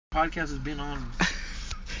podcast has been on.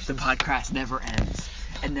 The podcast never ends.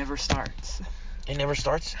 It never starts. It never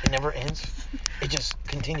starts. It never ends. It just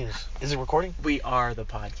continues. Is it recording? We are the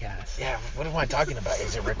podcast. Yeah. What am I talking about?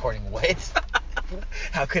 Is it recording? What?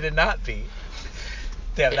 How could it not be?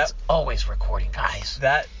 Damn, It's always recording, guys.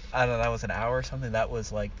 I don't know, that was an hour or something. That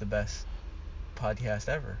was like the best podcast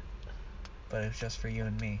ever. But it was just for you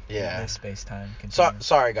and me. Yeah. This space-time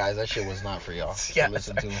Sorry, guys. That shit was not for y'all yeah, to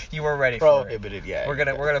listen to. You were ready for it. Prohibited, yeah. We're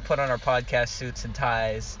gonna put on our podcast suits and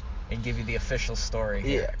ties and give you the official story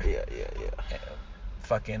here. Yeah.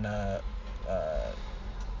 Fucking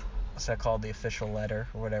what's that called? The official letter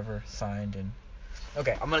or whatever, signed and.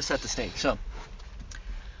 Okay, I'm gonna set the stage. So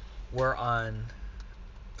we're on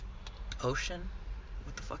Ocean.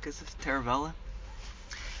 What the fuck is this? Terravella.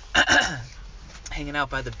 Hanging out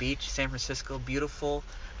by the beach, San Francisco, beautiful,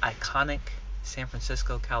 iconic San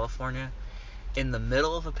Francisco, California, in the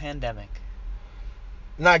middle of a pandemic.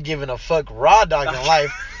 Not giving a fuck, raw dogging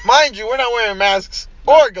life. Mind you, we're not wearing masks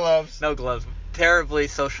or gloves. No gloves. Terribly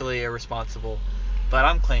socially irresponsible. But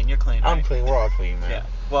I'm clean. You're clean, right? I'm clean. We're all clean, man. Yeah.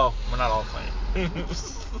 Well, we're not all clean.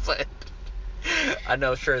 But I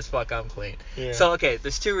know sure as fuck I'm clean. Yeah. So, okay,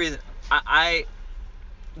 there's two reasons.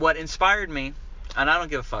 What inspired me, and I don't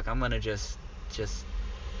give a fuck. I'm going to just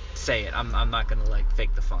say it. I'm not going to, like,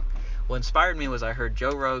 fake the funk. What inspired me was I heard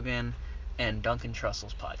Joe Rogan and Duncan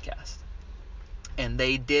Trussell's podcast. And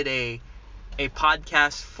they did a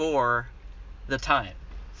podcast for the time,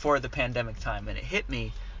 for the pandemic time. And it hit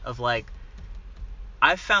me of, like,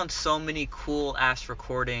 I found so many cool-ass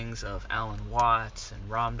recordings of Alan Watts and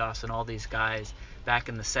Ram Dass and all these guys back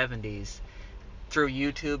in the 70s through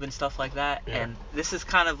YouTube and stuff like that. Yeah. And this is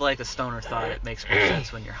kind of like a stoner thought. It makes more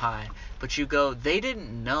sense when you're high. But you go, they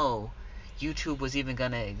didn't know YouTube was even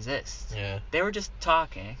going to exist. Yeah. They were just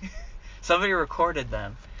talking. Somebody recorded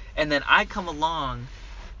them. And then I come along,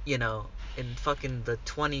 you know, in fucking the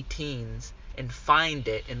 20 teens and find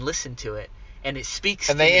it and listen to it. And it speaks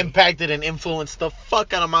and to me. they impacted and influenced the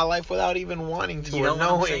fuck out of my life without even wanting to, you know or what I'm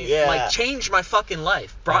knowing. saying? Yeah. Like, changed my fucking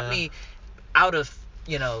life. Brought me out of,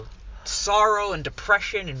 you know, sorrow and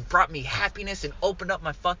depression, and brought me happiness and opened up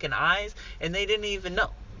my fucking eyes, and they didn't even know.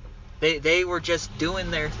 They were just doing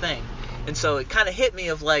their thing. And so it kind of hit me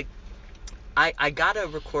of, like, I gotta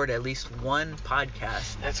record at least one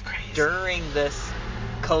podcast. That's crazy. During this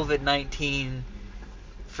COVID-19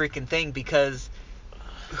 freaking thing, because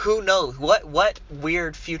who knows what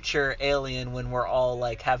weird future alien, when we're all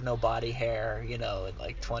like have no body hair, you know, in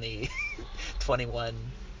like 21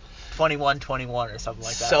 or something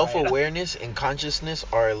like that. Self-awareness and consciousness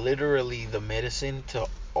are literally the medicine to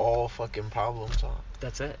all fucking problems, huh?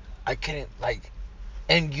 That's it. I couldn't, like,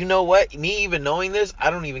 and you know what? Me even knowing this, I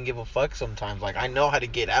don't even give a fuck sometimes. Like, I know how to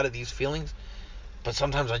get out of these feelings, but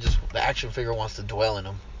sometimes the action figure wants to dwell in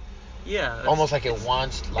them. Yeah. Almost like it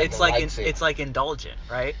wants, like, it's like indulgent,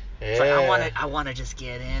 right? Yeah. It's like I want to just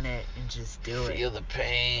get in it and just do it. Feel the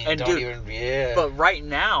pain. And don't dude, even, yeah. But right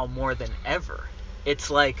now, more than ever, it's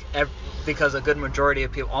like, because a good majority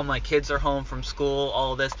of people, all my kids are home from school,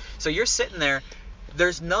 all of this. So you're sitting there,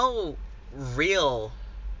 there's no real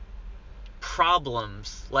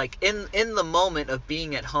problems. Like, in the moment of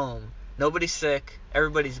being at home, nobody's sick,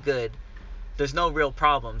 everybody's good. There's no real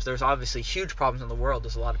problems. There's obviously huge problems in the world.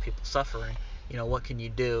 There's a lot of people suffering. You know, what can you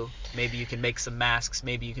do? Maybe you can make some masks.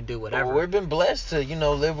 Maybe you can do whatever. Well, we've been blessed to, you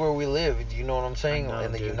know, live where we live. You know what I'm saying?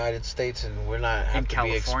 In the United States, and we're not have in to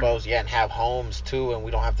California. be exposed. Yeah, and have homes too, and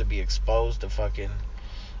we don't have to be exposed to fucking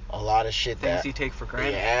a lot of shit Things you take for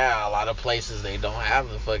granted. Yeah, a lot of places they don't have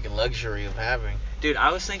the fucking luxury of having. Dude,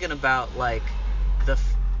 I was thinking about, like,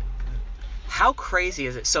 how crazy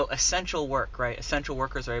is it? So, essential work, right? Essential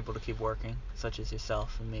workers are able to keep working, such as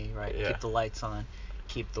yourself and me, right? Yeah. Keep the lights on,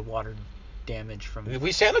 keep the water damage from...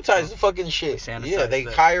 We sanitize the fucking shit. Yeah, they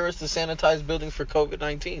hire us to sanitize buildings for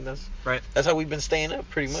COVID-19. That's how we've been staying up,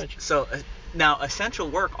 pretty much. So, now, essential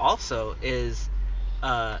work also is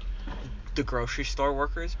the grocery store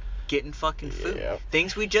workers getting fucking food. Yeah.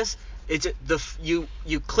 Things we just... you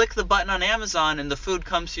click the button on Amazon and the food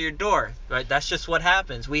comes to your door, right? That's just what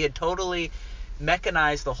happens. We had totally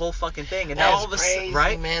mechanized the whole fucking thing, and now all of a sudden,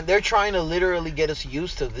 right? Man, they're trying to literally get us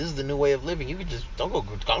used to this is the new way of living. You can just don't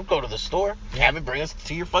go to the store. Have it bring us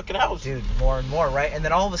to your fucking house, dude. More and more, right? And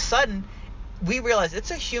then all of a sudden, we realize it's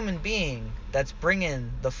a human being that's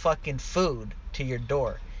bringing the fucking food to your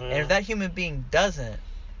door, and if that human being doesn't,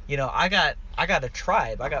 you know, I got a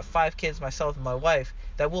tribe. I got 5 kids, myself and my wife,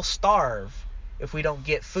 that will starve if we don't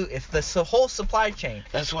get food. If the whole supply chain.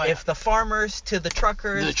 That's why. If the farmers to the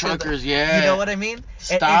truckers. Yeah. You know what I mean?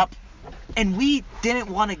 Stop. And we didn't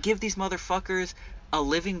want to give these motherfuckers a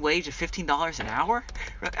living wage of $15 an hour?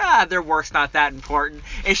 Their work's not that important.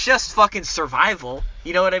 It's just fucking survival.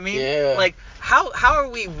 You know what I mean? Yeah. Like, how are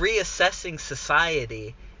we reassessing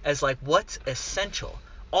society as, like, what's essential?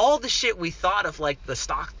 All the shit we thought of, like the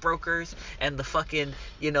stockbrokers and the fucking,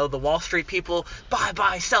 the Wall Street people,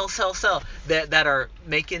 buy, sell, that are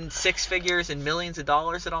making six figures and millions of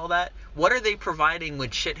dollars and all that. What are they providing when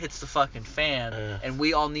shit hits the fucking fan and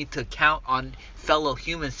we all need to count on fellow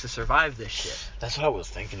humans to survive this shit? That's what I was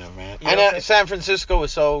thinking of, man. You know what I'm And saying? San Francisco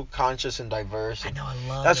is so conscious and diverse. I know, I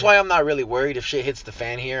love That's it. why I'm not really worried if shit hits the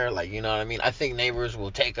fan here. Like, you know what I mean? I think neighbors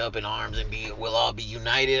will take up in arms and we'll all be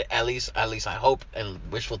united. At least I hope. And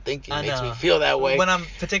wishful thinking I makes know. me feel that way. When I'm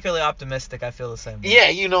particularly optimistic, I feel the same way. Yeah,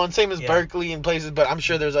 and same as Yeah. Berkeley and places, but I'm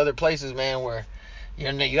sure there's other places, man, where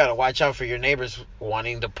you gotta watch out for your neighbors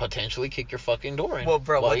wanting to potentially kick your fucking door in Well,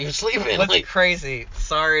 bro, while you're sleeping. What's Like, crazy?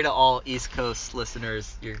 Sorry to all East Coast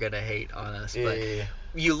listeners, you're gonna hate on us, but yeah.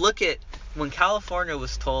 you look at when California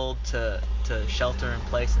was told to shelter in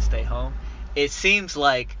place and stay home. It seems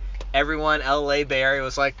like everyone LA Bay Area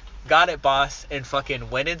was like, got it, boss, and fucking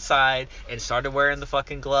went inside and started wearing the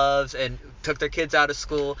fucking gloves and took their kids out of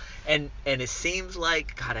school, and it seems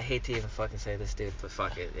like, God, I hate to even fucking say this, dude, but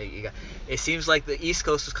fuck it. It seems like the East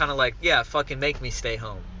Coast was kind of like, yeah, fucking make me stay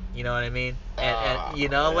home. You know what I mean? And you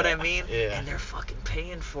know what I mean? Yeah. And they're fucking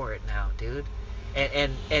paying for it now, dude.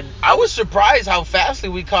 And I was surprised how fastly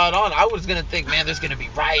we caught on. I was gonna think, man, there's gonna be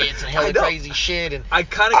riots and I hella know. crazy shit, and I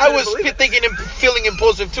kind of I was thinking and feeling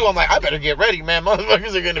impulsive too. I'm like, I better get ready, man.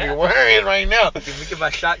 Motherfuckers are gonna be worrying right now. Let me get my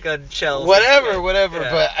shotgun shells. Whatever.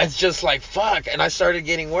 Yeah. But it's just like, fuck, and I started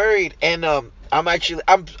getting worried. And I'm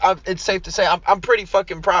it's safe to say I'm pretty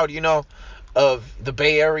fucking proud, of the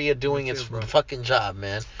Bay Area doing Me too, its bro. fucking job,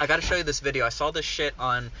 man. I gotta show you this video. I saw this shit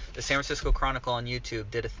on the San Francisco Chronicle on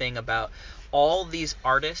YouTube. Did a thing about all these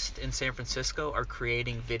artists in San Francisco are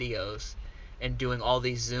creating videos and doing all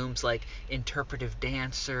these Zooms, like interpretive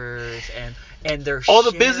dancers, and they're all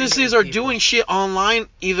the sharing it businesses with are people. doing shit online,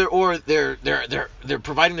 either or they're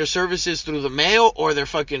providing their services through the mail or their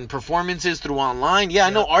fucking performances through online. Yeah,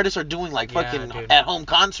 I know artists are doing like Yeah, fucking dude. at home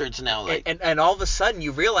concerts now. Like, And all of a sudden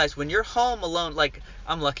you realize when you're home alone, like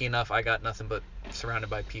I'm lucky enough, I got nothing but surrounded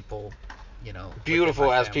by people, within beautiful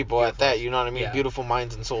my ass family. people at Beautiful that, ass- you know what I mean? yeah. Beautiful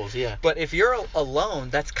minds and souls, yeah. But if you're alone,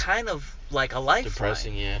 that's kind of like a lifeline.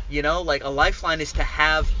 Depressing, yeah. Like a lifeline is to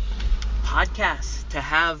have podcasts, to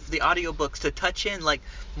have the audiobooks, to touch in. Like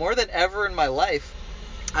more than ever in my life,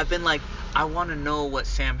 I've been like, I want to know what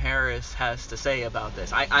Sam Harris has to say about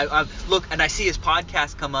this. I look and I see his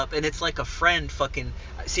podcast come up, and it's like a friend fucking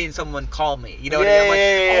seeing someone call me. You know what I mean? I'm like,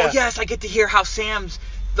 Yeah. oh yes, I get to hear how Sam's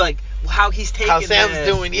like how he's taking How Sam's this.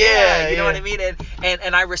 doing, yeah, you know yeah. what I mean?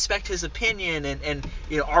 And I respect his opinion, and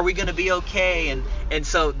are we gonna be okay? And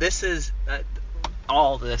so this is.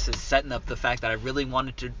 All this is setting up the fact that I really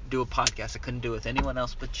wanted to do a podcast. I couldn't do it with anyone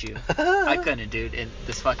else but you. I couldn't, dude, in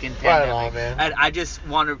this fucking pandemic. Right on, man. And I just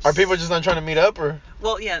want to. Are people just not trying to meet up, or?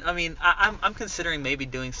 Well, yeah. I mean, I'm considering maybe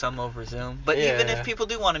doing some over Zoom. But even Yeah. if people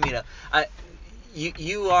do want to meet up,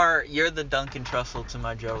 you're the Duncan Trussell to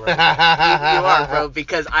my Joe Rogan. you are, bro,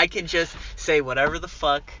 because I can just say whatever the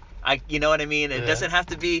fuck. You know what I mean? It doesn't have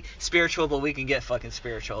to be spiritual, but we can get fucking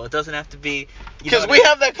spiritual. It doesn't have to be. Because we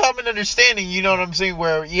have that common understanding, you know what I'm saying?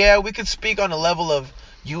 Where we could speak on a level of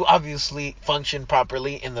you obviously function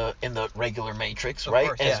properly in the regular matrix, Of right?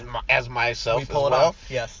 course, as myself we pull as it well. off.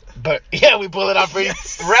 Yes. But yeah, we pull it off pretty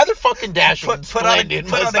rather fucking dashing, and Put on splendid, a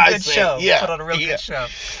must good I say. show. Yeah, Put on a real good show.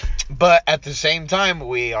 But at the same time,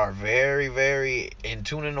 we are very, very in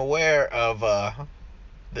tune and aware of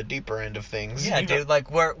the deeper end of things. Yeah, dude. Like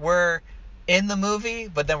we're in the movie,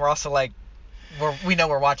 but then we're also like we know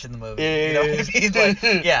we're watching the movie. You know what I mean?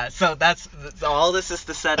 Like, yeah. So that's all. This is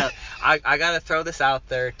the setup. I gotta throw this out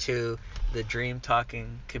there to the Dream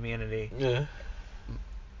Talking community. Yeah.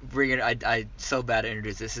 I so bad at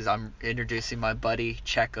introduce this. I'm introducing my buddy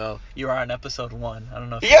Checo. You are on episode 1. I don't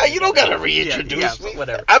know if You don't gotta reintroduce me. But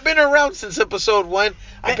whatever. I've been around since episode 1.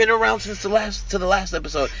 I've been around since the last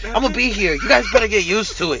episode. I'm gonna be here. You guys better get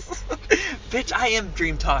used to it. Bitch, I am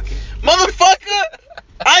Dream Talking. Motherfucker!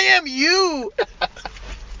 I am you!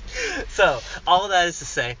 So, all of that is to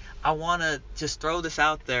say, I want to just throw this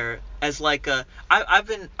out there as like I've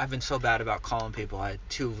been so bad about calling people. I had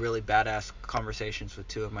 2 really badass conversations with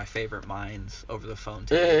 2 of my favorite minds over the phone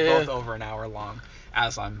today, both over an hour long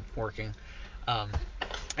as I'm working.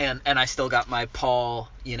 And I still got my Paul,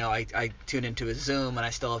 I tune into his Zoom and I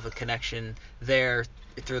still have a connection there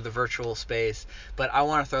through the virtual space. But I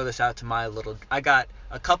want to throw this out to I got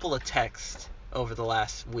a couple of texts over the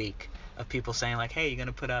last week of people saying like, hey, you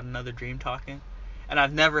gonna put out another Dream Talking? And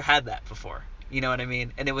I've never had that before. You know what I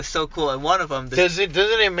mean? And it was so cool. And one of them, doesn't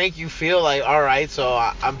it make you feel like, all right, so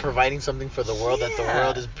I'm providing something for the world that the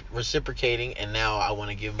world is reciprocating, and now I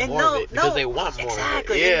want to give more of it because they want more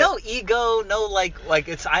exactly. of it. And no ego, no like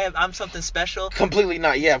it's I'm something special. Completely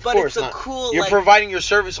not. Yeah, of but course it's a not. cool. You're like, providing your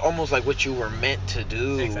service almost like what you were meant to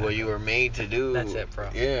do, Exactly. what you were made to do. That's it, bro.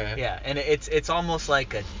 Yeah. Yeah, and it's almost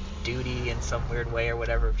like a duty in some weird way or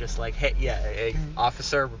whatever, just like, hey, a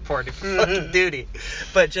officer reporting for fucking duty,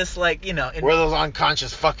 but just like, you know, we're those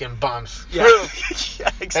unconscious fucking bums. Yeah.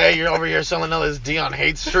 Yeah, exactly. Hey, you're over here selling LSD on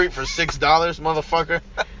Haight Street for $6, motherfucker.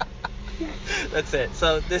 That's it.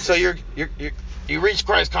 So you reach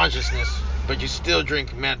Christ consciousness, but you still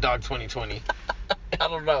drink Mad Dog 2020. I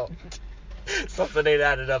don't know. Something ain't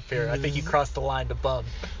added up here. I think you crossed the line to bum.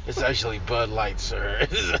 It's actually Bud Light, sir.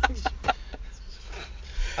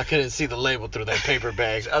 I couldn't see the label through that paper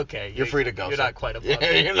bag. Okay. You're free to go. You're sir. not quite a bum.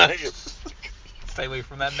 Yeah, you're not. Stay away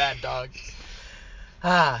from that Mad Dog.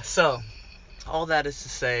 So, all that is to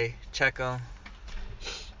say, Checo,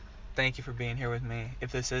 thank you for being here with me.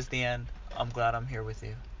 If this is the end, I'm glad I'm here with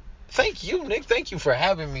you. Thank you, Nick. Thank you for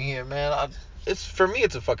having me here, man. For me,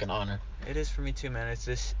 it's a fucking honor. It is for me too, man. If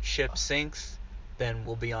this ship sinks, then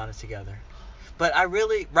we'll be on it together. But I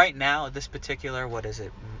really, right now, this particular, what is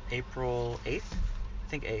it, April 8th? I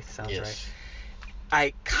think 8th sounds right.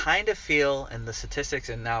 I kind of feel, and the statistics,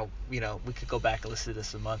 and now, you know, we could go back and listen to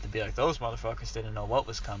this a month and be like, those motherfuckers didn't know what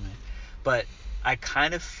was coming. But I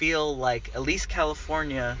kind of feel like, at least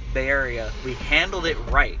California, Bay Area, we handled it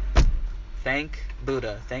right. Thank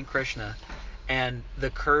Buddha, thank Krishna. And the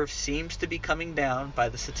curve seems to be coming down by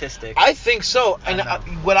the statistics. I think so. And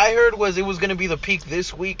what I heard was it was going to be the peak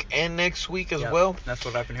this week and next week as well. That's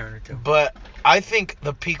what I've been hearing too. But I think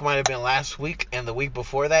the peak might have been last week and the week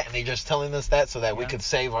before that, and they're just telling us that so that we could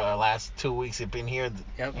save our last 2 weeks of being here.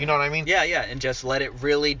 Yep. You know what I mean? Yeah, and just let it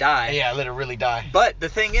really die. Yeah, let it really die. But the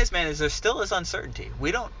thing is, man, is there still is uncertainty.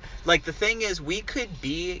 We don't, like, the thing is, we could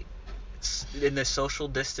be in this social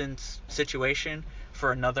distance situation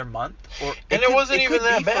for another month, it wasn't even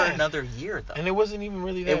that bad for another year though. And it wasn't even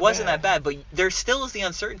really that bad. It wasn't that bad, but there still is the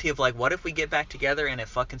uncertainty of like, what if we get back together and it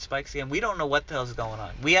fucking spikes again? We don't know what the hell's going on.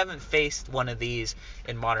 We haven't faced one of these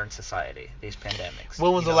in modern society, these pandemics.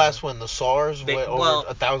 When was the last one? The SARS? Over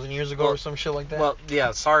 1,000 years ago or some shit like that? Well, yeah,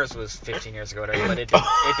 SARS was 15 years ago, whatever, but it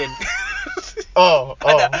didn't. Oh.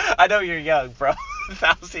 I know you're young, bro.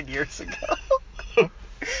 1,000 years ago.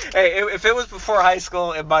 Hey, if it was before high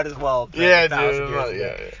school, it might as well have been 1,000 years ago.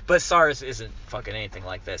 Yeah. But SARS isn't fucking anything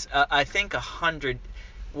like this. I think 100...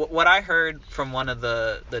 What I heard from one of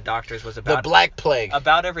the doctors was about... The Black Plague.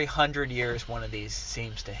 About every 100 years, one of these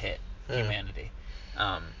seems to hit humanity.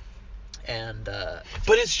 But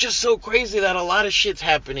it's just so crazy that a lot of shit's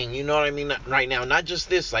happening, you know what I mean, right now. Not just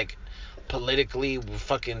this, like... Politically,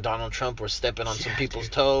 fucking Donald Trump was stepping on some people's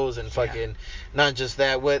toes, and fucking not just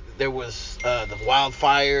that. There was the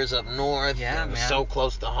wildfires up north. Yeah, man. So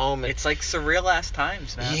close to home. It's like surreal ass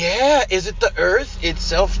times, man. Yeah, is it the Earth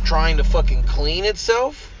itself trying to fucking clean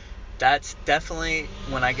itself? That's definitely,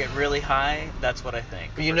 when I get really high, that's what I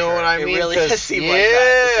think. You know what I mean? It really does seem like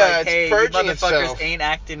that. It's like, hey, you motherfuckers itself. Ain't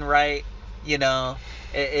acting right, you know.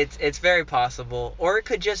 It's very possible. Or it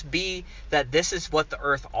could just be that this is what the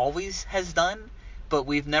Earth always has done, but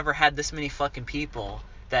we've never had this many fucking people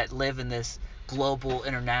that live in this global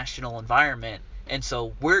international environment, and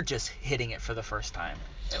so we're just hitting it for the first time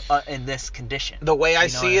in this condition. The way I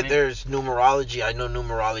see it, there's numerology. I know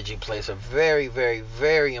numerology plays a very, very,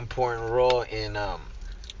 very important role in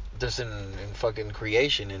just in fucking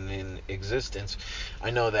creation and in existence.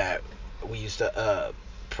 I know that we used to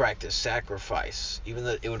practice sacrifice, even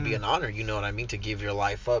though it would be an honor, you know what I mean, to give your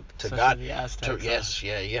life up to God. The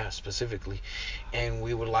Aztecs, specifically. And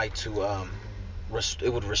we would like to it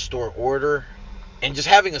would restore order, and just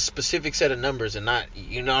having a specific set of numbers, and not,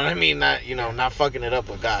 you know what I mean, not, you know, not fucking it up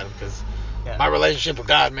with God, because my relationship with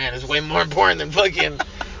God, man, is way more important than fucking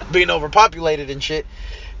being overpopulated and shit.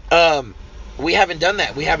 We haven't done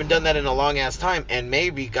that. We haven't done that in a long ass time, and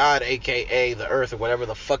maybe God, aka the Earth, or whatever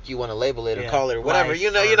the fuck you want to label it or call it or whatever.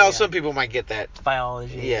 Life, some people might get that.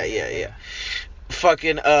 Biology. Yeah.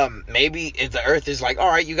 Fucking maybe if the Earth is like, all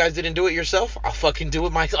right, you guys didn't do it yourself, I'll fucking do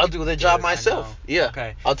it I'll do the job myself. Yeah.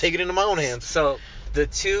 Okay. I'll take it into my own hands. So the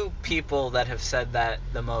two people that have said that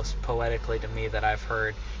the most poetically to me that I've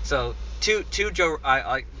heard. So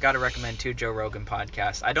I gotta recommend 2 Joe Rogan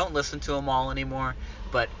podcasts. I don't listen to them all anymore,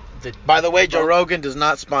 but by the way, Joe Rogan does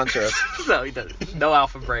not sponsor us. No, he doesn't. No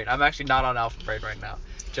Alpha Brain. I'm actually not on Alpha Brain right now.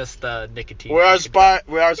 Just nicotine. We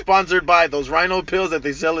are sponsored by those Rhino pills that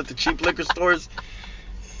they sell at the cheap liquor stores.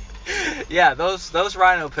 Yeah, those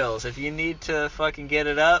Rhino pills. If you need to fucking get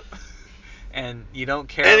it up, and you don't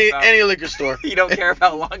care about Any liquor store. you don't care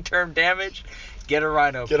about long-term damage, get a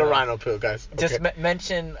rhino Get pill. a rhino pill, guys. Just Okay.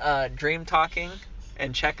 mention Dream Talking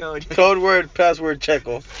and Checo. Code word, password,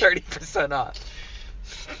 Checo. 30% off.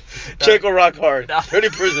 Checo Rock Hard. No.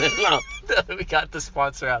 30% off. We got the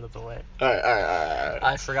sponsor out of the way. All right.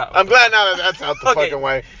 I forgot. I'm glad now that that's out the Okay, fucking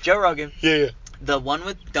way. Joe Rogan. Yeah. The one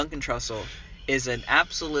with Duncan Trussell is an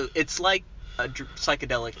absolute. It's like a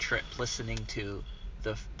psychedelic trip listening to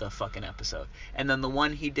the fucking episode. And then the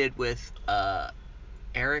one he did with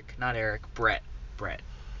Brett.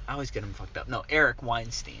 I always get him fucked up. No, Eric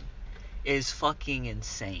Weinstein is fucking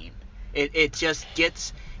insane. It just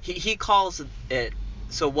gets. He calls it.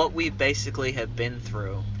 So what we basically have been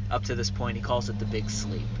through up to this point, he calls it the big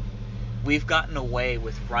sleep. We've gotten away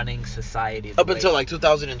with running society Up until like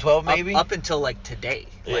 2012, maybe. Up until like today,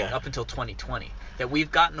 like Yeah. up until 2020, that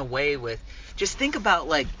we've gotten away with. Just think about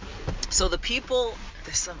like, so the people.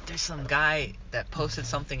 There's some guy that posted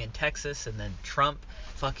something in Texas, and then Trump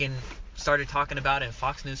fucking started talking about it, and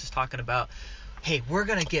Fox News is talking about, hey, we're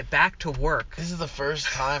gonna get back to work. This is the first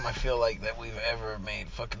time I feel like that we've ever made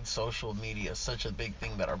fucking social media such a big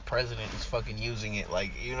thing that our president is fucking using it.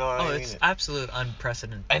 Like, you know what I mean? It's absolute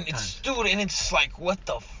unprecedented And times. it's like, what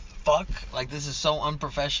the fuck? Like, this is so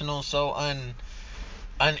unprofessional, so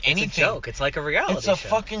anything. It's a joke. It's like a reality It's a show.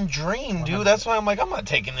 fucking dream, dude. 100%. That's why I'm like, I'm not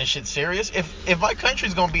taking this shit serious. If my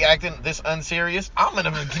country's gonna be acting this unserious, I'm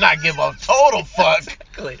gonna not give a total fuck.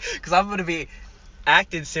 Exactly. Because I'm gonna be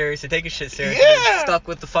acting serious and taking shit serious. Yeah. And then stuck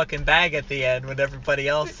with the fucking bag at the end when everybody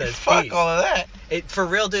else says Fuck peace. all of that. For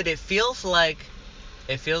real, dude. It feels like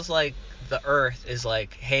the Earth is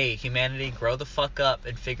like, hey, humanity, grow the fuck up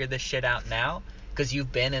and figure this shit out now, because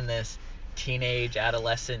you've been in this teenage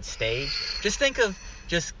adolescent stage. Just think of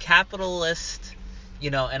just capitalist,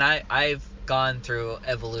 and I've gone through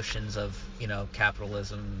evolutions of,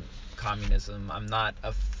 capitalism, communism. I'm not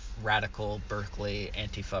a radical Berkeley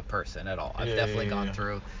Antifa person at all. I've definitely gone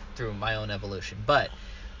through my own evolution. But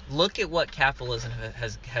look at what capitalism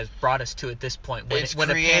has brought us to at this point. When It's when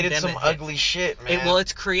created a some pandemic ugly shit, man.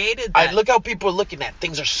 it's created that. Look how people are looking at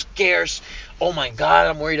things are scarce. Oh my god,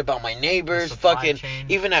 I'm worried about my neighbors. The supply Fucking chain.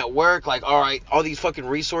 even at work, like, all right, all these fucking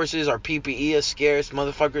resources, our PPE is scarce.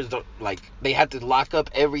 Motherfuckers don't, like, they have to lock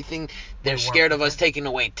up everything. They're scared of us taking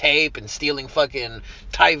away tape and stealing fucking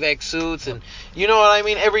Tyvek suits and you know what I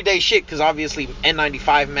mean, everyday shit. Because obviously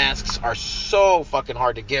N95 masks are so fucking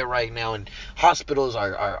hard to get right now, and hospitals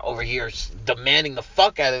are over here demanding the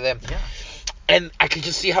fuck out of them. Yeah. And I could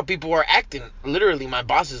just see how people were acting. Literally, my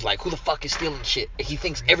boss is like, who the fuck is stealing shit? He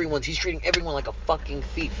thinks he's treating everyone like a fucking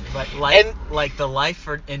thief. Like the life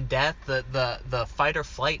and death, the fight or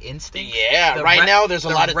flight instinct. Yeah, now there's a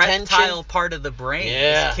lot of tension. The reptile part of the brain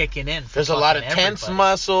is kicking in. There's a lot of tense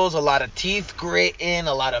muscles, a lot of teeth gritting,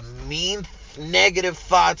 a lot of mean, negative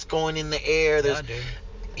thoughts going in the air. Yeah, dude.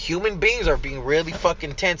 Human beings are being really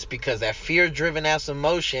fucking tense because that fear-driven ass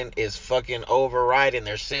emotion is fucking overriding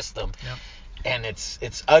their system. Yep. And it's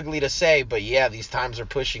ugly to say, but yeah, these times are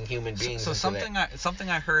pushing human beings. So something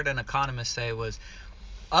I heard an economist say was,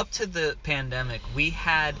 up to the pandemic, we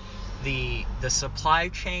had the supply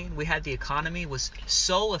chain, we had the economy was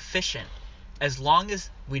so efficient as long as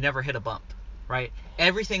we never hit a bump, right?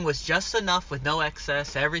 Everything was just enough with no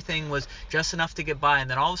excess. Everything was just enough to get by, and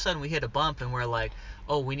then all of a sudden we hit a bump, and we're like,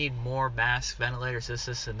 oh, we need more masks, ventilators,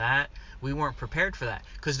 this and that. We weren't prepared for that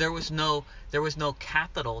because there was no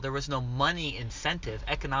capital, there was no money incentive,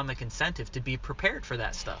 economic incentive to be prepared for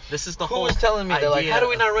that stuff. This is the whole. Who was telling me that? Like, how do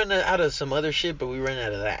we of- not run out of some other shit, but we run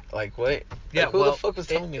out of that? Like, what? Yeah, like, who the fuck was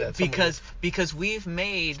telling me that? Because we've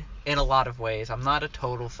made, in a lot of ways, I'm not a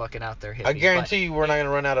total fucking out there hippie. I guarantee you, we're not gonna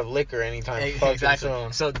run out of liquor anytime fucking Exactly.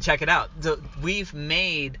 soon. So check it out. We've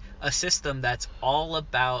made a system that's all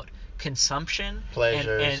about consumption,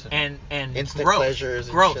 Pleasures, and instant growth. pleasures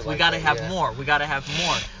and growth. shit We like gotta that, have yeah. more. We gotta have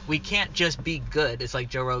more. We can't just be good. It's like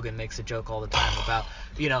Joe Rogan makes a joke all the time about,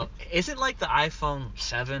 isn't like the iPhone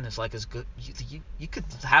 7 is like as good. You could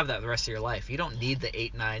have that the rest of your life. You don't need the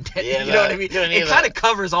 8, 9, 10. Yeah, you know what I mean? It kind of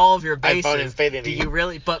covers all of your bases. iPhone Infinity. Do you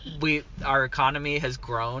really? But our economy has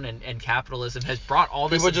grown, and capitalism has brought all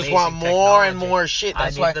this. People just amazing want more and technology. more shit.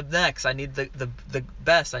 That's I why. need the next. I need the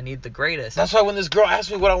best. I need the greatest. That's why when this girl asked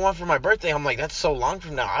me what I want for my birthday, I'm like, that's so long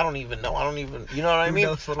from now. I don't even know. You know what I Who mean?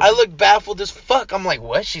 knows what'll I be? look baffled as fuck. I'm like,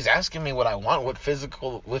 what? She's asking me what I want, what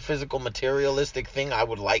physical materialistic thing I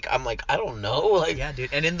would like. I'm like, I don't know. Like, Yeah, dude.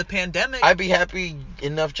 And in the pandemic, I'd be happy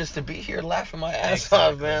enough just to be here laughing my ass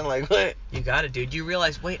off, man. Like, what? you got it, dude. You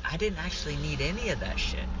realize, wait, I didn't actually need any of that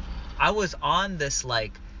shit. I was on this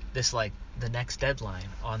like this like the next deadline,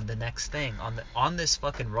 on the next thing, on this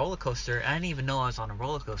fucking roller coaster. I didn't even know I was on a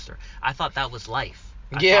roller coaster. I thought that was life.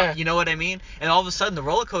 You know what I mean? And all of a sudden the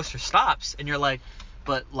roller coaster stops and you're like,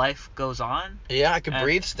 but life goes on. Yeah, I can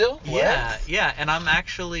breathe still. Yeah, What? yeah, and I'm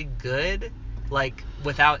actually good, like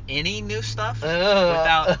without any new stuff,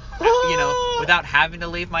 without without having to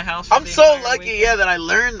leave my house. I'm so lucky, yeah, that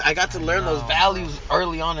I got to learn those values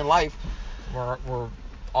early on in life. We're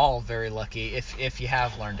all very lucky if you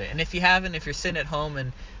have learned it, and if you haven't, if you're sitting at home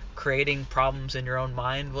and creating problems in your own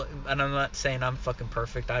mind, and I'm not saying I'm fucking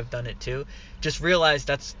perfect, I've done it too. Just realize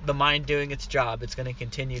that's the mind doing its job. It's going to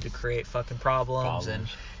continue to create fucking problems. and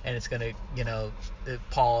it's going to,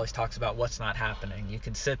 Paul always talks about what's not happening. You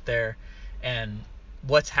can sit there, and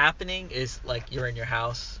what's happening is like you're in your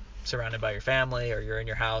house surrounded by your family, or you're in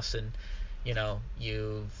your house and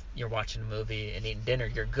you're watching a movie and eating dinner,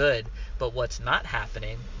 you're good. But what's not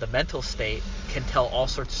happening, the mental state can tell all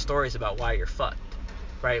sorts of stories about why you're fucked,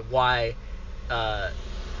 right? Why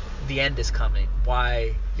the end is coming,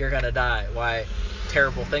 why you're gonna die, why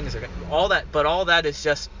terrible things are all that. But all that is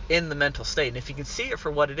just in the mental state, and if you can see it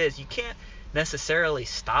for what it is, you can't necessarily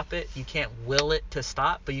stop it, you can't will it to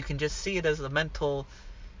stop, but you can just see it as a mental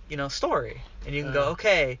story, and you can go,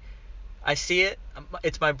 okay, I see it.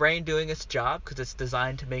 It's my brain doing its job because it's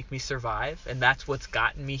designed to make me survive, and that's what's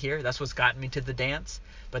gotten me here. That's what's gotten me to the dance.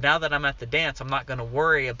 But now that I'm at the dance, I'm not going to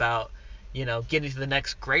worry about, getting to the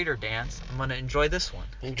next greater dance. I'm going to enjoy this one.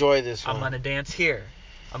 I'm going to dance here.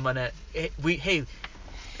 I'm going to... Hey,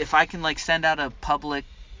 if I can, send out a public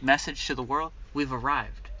message to the world, we've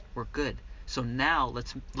arrived. We're good. So now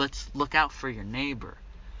let's look out for your neighbor.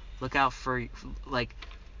 Look out for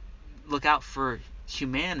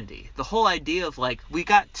humanity. The whole idea of we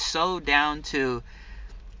got so down to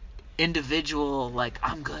individual,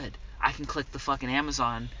 I'm good, I can click the fucking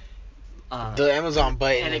Amazon the Amazon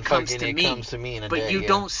button and it comes to me in a day. But you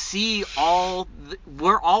don't see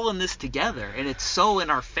we're all in this together, and it's so in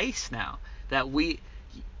our face now that we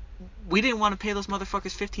didn't want to pay those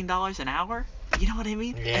motherfuckers $15 an hour. You know what I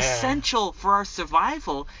mean? Yeah. Essential for our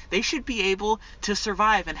survival. They should be able to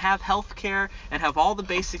survive and have health care and have all the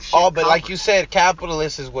basic shit but covered. like you said,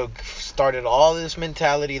 capitalists is what started all this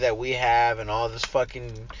mentality that we have, and all this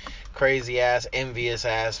fucking crazy ass, envious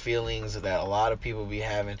ass feelings that a lot of people be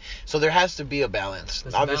having. So there has to be a balance.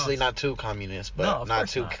 Obviously not too communist, but not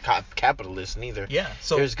too capitalist neither. Yeah.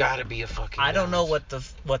 So there's got to be a fucking balance. I don't know what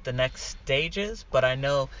the next stage is, but I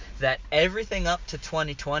know that everything up to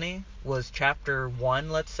 2020 was chapter 1,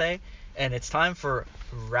 let's say, and it's time for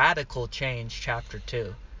radical change, chapter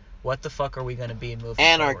 2. What the fuck are we going to be moving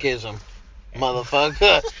Anarchism.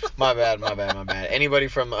 Motherfucker. My bad. Anybody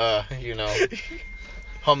from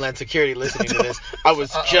Homeland Security listening to this, I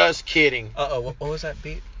was just kidding. What was that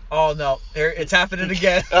beat? Oh no, it's happening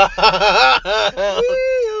again.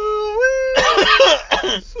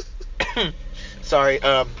 Sorry,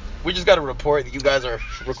 we just got a report that you guys are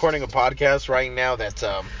recording a podcast right now that's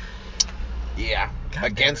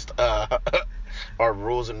against our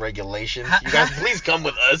rules and regulations. You guys please come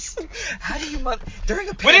with us. How do you during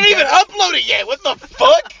a pandemic? We didn't even upload it yet. What the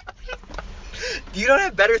fuck? You don't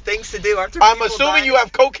have better things to do? I'm assuming you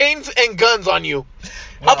have cocaine and guns on you.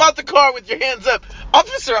 Well, how about the car with your hands up?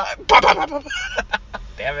 Officer,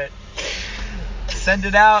 damn it. Send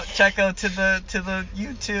it out, Checo, to the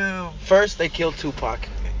YouTube. First they killed Tupac.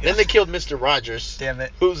 Then they killed Mr. Rogers. Damn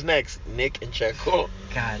it. Who's next? Nick and Checo.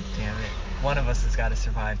 God damn it. One of us has got to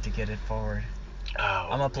survive to get it forward. Oh,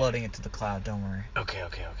 I'm uploading it to the cloud, don't worry.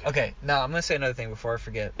 Okay, now I'm going to say another thing before I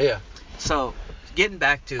forget. Yeah. So, getting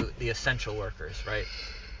back to the essential workers, right?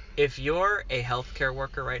 If you're a healthcare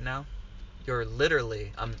worker right now, you're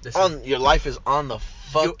literally your life is on the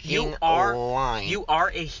fucking line. You are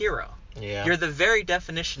a hero. Yeah. You're the very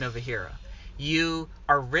definition of a hero. You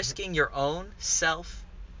are risking your own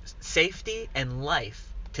safety and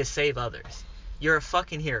life to save others. You're a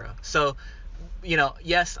fucking hero. So,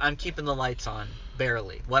 yes, I'm keeping the lights on,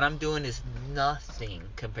 barely. What I'm doing is nothing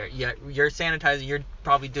compared. Yeah, you're sanitizing. You're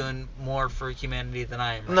probably doing more for humanity than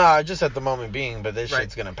I am. Nah, just at the moment being, but this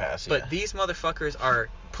shit's gonna pass. But these motherfuckers are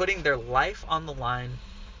putting their life on the line.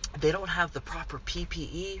 They don't have the proper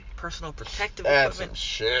PPE, personal protective equipment. That's some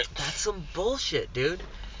shit. That's some bullshit, dude.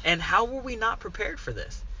 And how were we not prepared for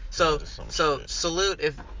this? So salute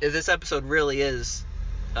if this episode really is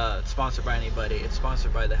sponsored by anybody. It's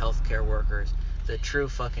sponsored by the healthcare workers, the true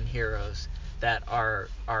fucking heroes that are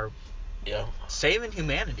saving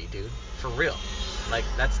humanity, dude, for real.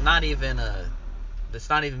 That's not even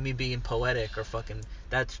me being poetic or fucking.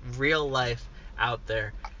 That's real life out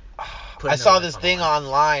there. putting I saw their this life on the thing line.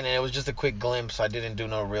 online, and it was just a quick glimpse. I didn't do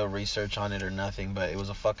no real research on it or nothing, but it was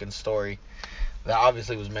a fucking story that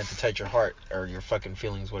obviously was meant to touch your heart or your fucking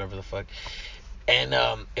feelings, whatever the fuck. And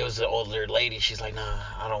it was an older lady. She's like, nah,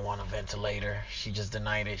 I don't want a ventilator. She just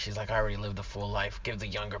denied it. She's like, I already lived a full life. Give the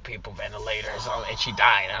younger people ventilators. And she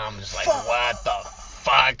died. And I'm just like, what the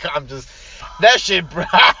fuck? I'm just, that shit, bro.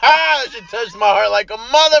 That shit touched my heart like a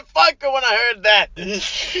motherfucker when I heard that.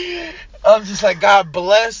 I'm just like, God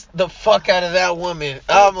bless the fuck out of that woman.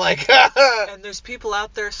 I'm like, And there's people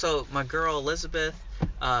out there. So my girl Elizabeth,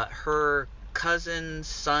 her cousin's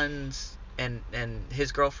sons and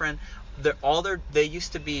his girlfriend, they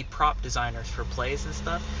used to be prop designers for plays and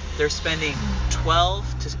stuff. They're spending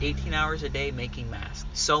 12 to 18 hours a day making masks,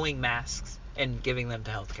 sewing masks, and giving them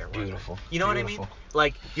to healthcare workers. Beautiful. You know what I mean?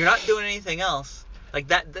 Like, you're not doing anything else. Like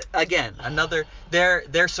that again, another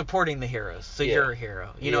they're supporting the heroes. So Yeah. you're a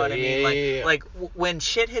hero. You know what I mean? Yeah. Like when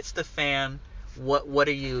shit hits the fan, what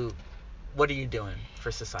are you doing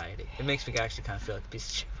for society? It makes me actually kind of feel like a piece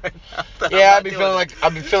of shit right now. Yeah, I've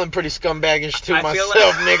been feeling pretty scumbaggish too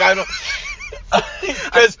myself, Nick. I don't,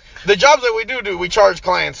 because the jobs that we do, we charge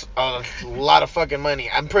clients a lot of fucking money.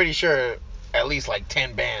 I'm pretty sure at least like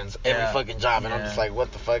 10 bands every fucking job, and I'm just like,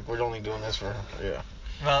 what the fuck? We're only doing this for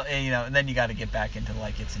Well, and then you got to get back into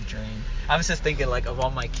like it's a dream. I was just thinking like of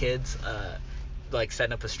all my kids, like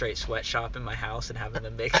setting up a straight sweatshop in my house and having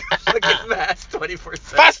them make fucking masks 24/7.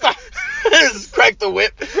 Faster! Just crack the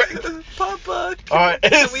whip. Papa, Alright.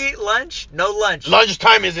 can we eat lunch? No lunch. Lunch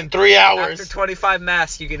time is in 3 hours. After 25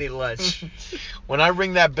 masks, you can eat lunch. When I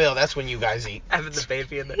ring that bell, that's when you guys eat. Having the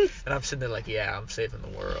baby in there, and I'm sitting there like, yeah, I'm saving the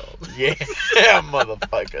world. Yeah,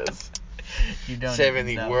 motherfuckers. You don't saving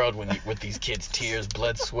the even know. world with these kids' tears,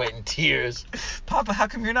 blood, sweat, and tears. Papa, how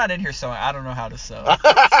come you're not in here sewing? I don't know how to sew.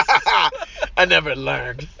 I never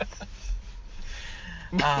learned.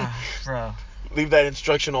 Bro. Leave that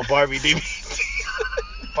instructional Barbie DVD.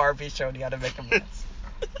 Barbie showing you how to make a mess.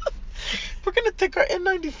 We're gonna take our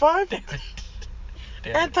N95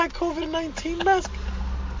 anti-COVID-19 mask.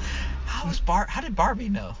 How did Barbie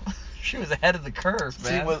know? She was ahead of the curve,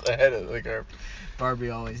 man. She was ahead of the curve.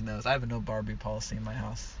 Barbie always knows. I have a no Barbie policy in my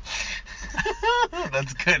house.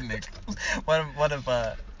 That's good, Nick.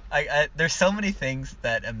 There's so many things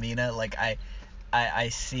that Amina, like I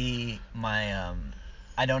see my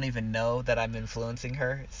I don't even know that I'm influencing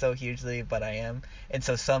her so hugely, but I am. And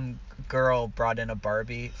so some girl brought in a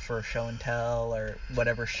Barbie for show and tell or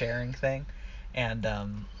whatever sharing thing, and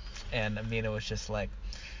Amina was just like,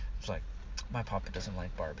 my papa doesn't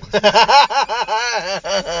like Barbies. My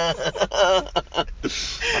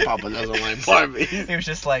papa doesn't like Barbies. He was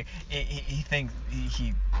just like, he thinks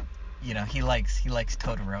he likes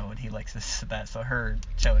Totoro and he likes this that. So her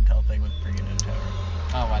show and tell thing was bringing in Totoro.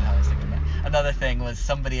 Oh, why the hell was I thinking that? Another thing was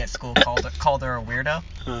somebody at school called her a weirdo.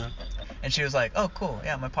 And she was like, oh, cool,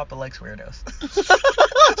 yeah, my papa likes weirdos.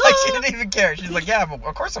 Like, she didn't even care. She's like, yeah,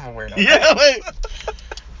 of course I'm a weirdo. Yeah, like,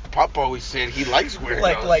 Papa always said he likes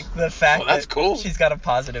weirdos. Like the fact that's that cool. She's got a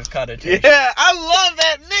positive connotation. Yeah, I love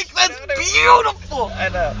that, Nick. That's beautiful. I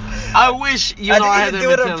know. I wish, I didn't had even that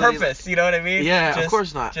do it on mentality. purpose, you know what I mean? Yeah, of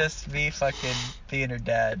course not. Just me fucking being her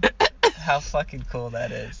dad. How fucking cool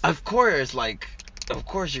that is. Of course,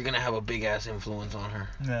 you're gonna have a big ass influence on her.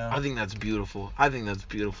 Yeah. I think that's beautiful.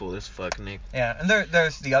 As fuck, Nick. Yeah, and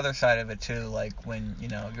there's the other side of it too, like when,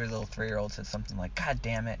 your little 3-year-old said something like, God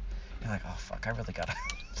damn it. You're like, oh fuck, I really gotta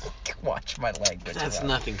watch my language. That's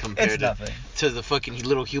nothing compared to the fucking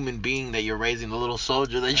little human being that you're raising, the little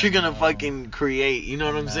soldier that you're gonna fucking create. You know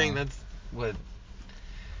what I'm saying?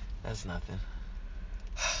 That's nothing.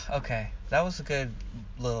 Okay, that was a good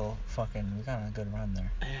little fucking. We got on a good run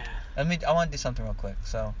there. Yeah. I want to do something real quick.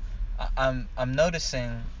 So, I'm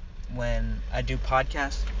noticing when I do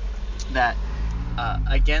podcasts that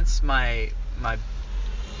against my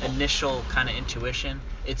initial kind of intuition,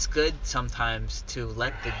 it's good sometimes to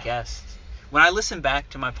let the guests. When I listen back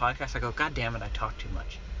to my podcast, I go, God damn it, I talk too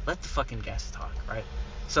much. Let the fucking guests talk, right?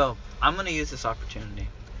 So I'm gonna use this opportunity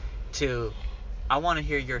I want to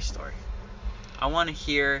hear your story. I want to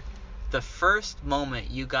hear the first moment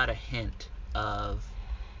you got a hint of,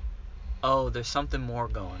 oh, there's something more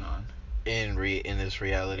going on. In this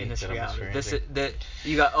reality.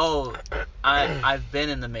 You got, oh, I've been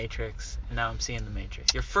in the Matrix, and now I'm seeing the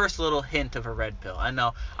Matrix. Your first little hint of a red pill. I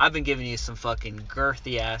know, I've been giving you some fucking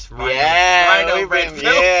girthy ass rhino red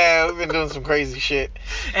pill. Yeah, we've been doing some crazy shit.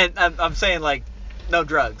 And I'm saying, like, no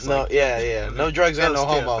drugs. No, like, no drugs and no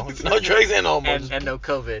homo. No drugs and no homo. And no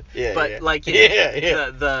COVID. Yeah, but yeah. like,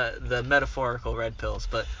 the metaphorical red pills.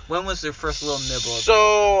 But when was your first little nibble?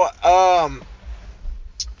 So,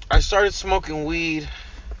 I started smoking weed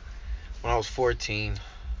when I was 14.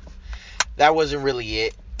 That wasn't really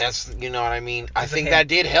it. That's, you know what I mean? I It's a think hint. that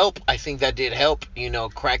did help. I think that did help,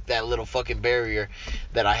 crack that little fucking barrier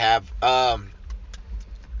that I have.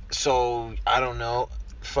 So, I don't know.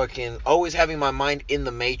 Fucking always having my mind in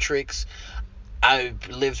the Matrix. I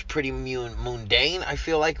lived pretty mundane. I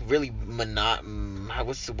feel like really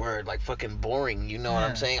what's the word? Like fucking boring. You know what I'm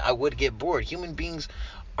Yeah. saying? I would get bored. Human beings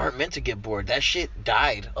aren't meant to get bored. That shit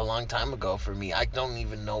died a long time ago for me. I don't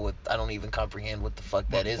even comprehend what the fuck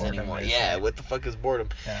that What is boredom anymore. is, Yeah, right. what the fuck is boredom?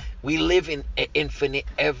 Yeah. We live in infinite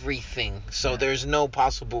everything. So Yeah. there's no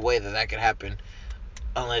possible way that could happen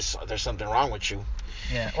unless there's something wrong with you.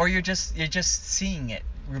 Yeah. Or you're just seeing it.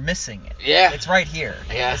 You're missing it. Yeah. It's right here.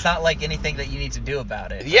 Yeah. It's not like anything that you need to do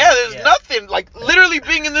about it. Yeah, there's nothing. Like, literally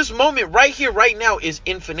being in this moment right here, right now is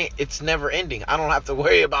infinite. It's never ending. I don't have to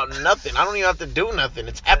worry about nothing. I don't even have to do nothing.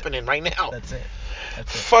 It's happening right now. That's it.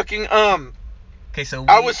 Fucking, Okay, so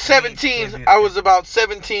I was 17. I was about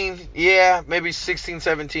 17. Yeah, maybe 16,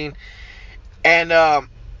 17. And,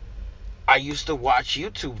 I used to watch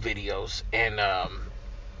YouTube videos. And,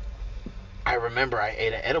 I remember I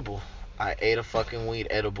ate an edible. I ate a fucking weed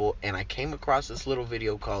edible. And I came across this little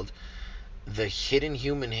video called The Hidden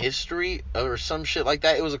Human History or some shit like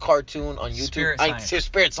that. It was a cartoon on YouTube.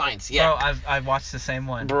 Spirit Science. Yeah. Bro, I've watched the same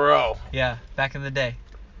one. Bro. Yeah, back in the day.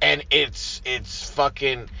 And it's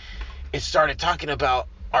fucking, it started talking about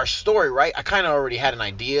our story, right? I kind of already had an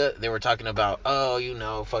idea. They were talking about,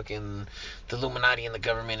 fucking the Illuminati and the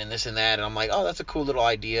government and this and that. And I'm like, oh, that's a cool little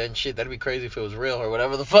idea and shit. That'd be crazy if it was real or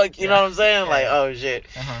whatever the fuck. You know what I'm saying? Yeah, like, yeah. oh, shit.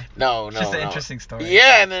 Uh-huh. No. It's just an interesting story.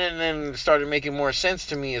 Yeah, and then it started making more sense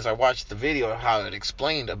to me as I watched the video, how it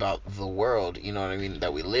explained about the world, you know what I mean,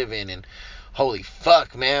 that we live in. And holy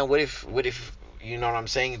fuck, man, what if you know what I'm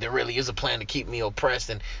saying, there really is a plan to keep me oppressed,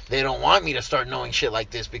 and they don't want me to start knowing shit like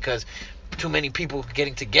this, because too many people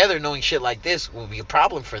getting together knowing shit like this will be a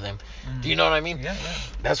problem for them. Do you know what I mean? Yeah.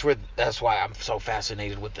 That's why I'm so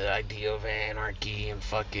fascinated with the idea of anarchy and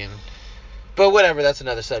fucking. But whatever, that's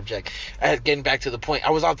another subject. Getting back to the point,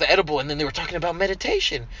 I was off the edible, and then they were talking about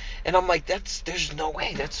meditation, and I'm like, there's no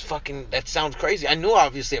way, that sounds crazy. I knew,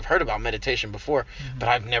 obviously, I've heard about meditation before, but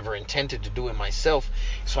I've never intended to do it myself.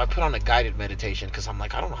 So I put on a guided meditation, because I'm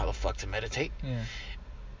like, I don't know how the fuck to meditate. Yeah.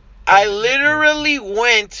 I literally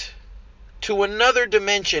went to another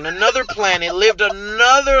dimension, another planet, lived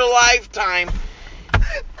another lifetime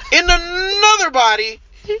in another body.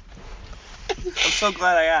 I'm so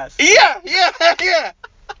glad I asked. Yeah.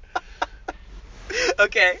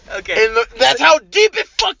 Okay. And that's how deep it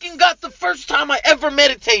fucking got the first time I ever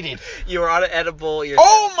meditated. You were on an edible.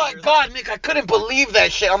 Oh my god, Nick, I couldn't believe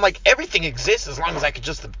that shit. I'm like, everything exists as long as I could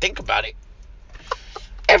just think about it.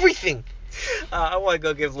 Everything. I want to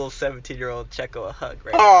go give little 17-year-old Checo a hug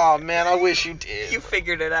right now. Oh man, I wish you did. You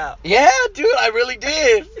figured it out. Yeah, dude, I really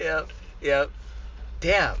did. Yep.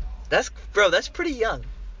 Damn. That's pretty young.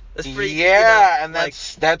 That's pretty. Yeah, and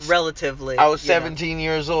that's relatively. I was 17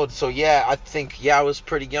 years old, so yeah, I think I was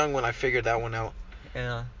pretty young when I figured that one out.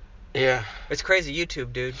 Yeah. Yeah. It's crazy,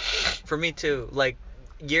 YouTube, dude. For me too. Like,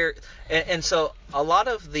 and so a lot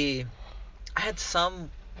of I had some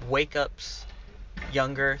wake ups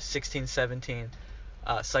younger, 16, 17,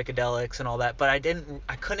 psychedelics and all that, but I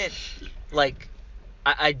couldn't, like,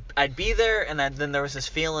 I'd be there, and then there was this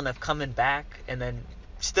feeling of coming back, and then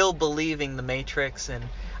still believing the Matrix, and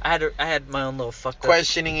I had my own little fucked up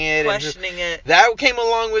questioning it. That came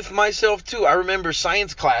along with myself too. I remember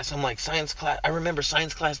science class. I'm like, science class. I remember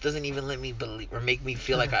science class doesn't even let me believe or make me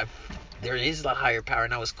feel like there is a higher power,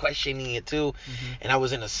 and I was questioning it too. And I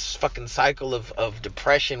was in a fucking cycle of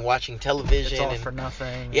depression, watching television. It's all for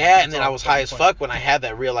nothing. Yeah, and then I was high as fuck when I had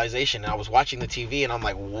that realization, and I was watching the TV, and I'm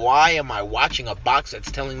like, why am I watching a box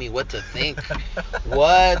that's telling me what to think?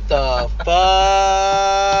 What the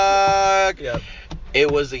fuck? Yep. It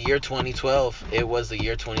was the year 2012.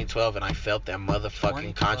 And I felt that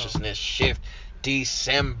motherfucking consciousness shift.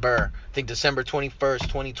 December 21st,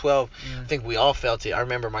 2012. I think we all felt it. I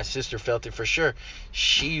remember my sister felt it for sure.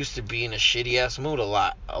 She used to be in a shitty ass mood a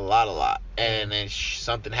lot. And then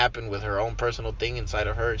something happened with her own personal thing inside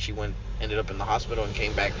of her, and she ended up in the hospital and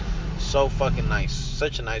came back so fucking nice.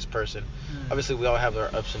 Such a nice person. Obviously, we all have our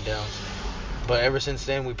ups and downs, but ever since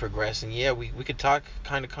then we progressed, and yeah, we could talk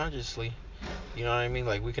kind of consciously. You know what I mean?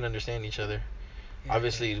 Like, we can understand each other. Yeah,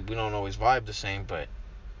 obviously, we don't always vibe the same, but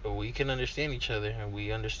we can understand each other, and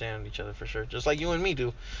we understand each other for sure. Just like you and me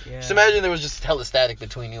do. Yeah. Just imagine there was just telestatic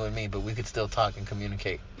between you and me, but we could still talk and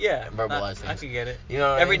communicate. Yeah. And verbalize things. I could get it. You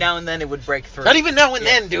know what Every I mean? now and then it would break through. Not even now and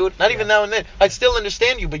then, dude. Not even now and then. I still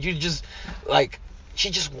understand you, but you just, like, she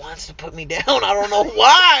just wants to put me down. I don't know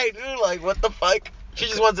why, dude. Like, what the fuck? She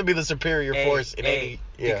just wants to be the superior force in any.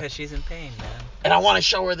 Yeah. Because she's in pain, man. And I want to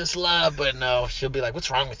show her this love, but no, she'll be like, "What's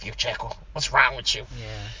wrong with you, Checo? What's wrong with you?"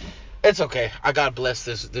 Yeah. It's okay. I God bless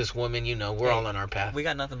this woman. You know, we're all on our path. We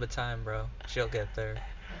got nothing but time, bro. She'll get there.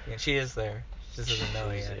 Yeah, she is there. She just doesn't know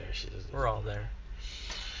it yet. We're all there.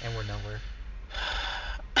 And we're nowhere.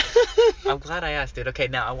 I'm glad I asked, dude. Okay,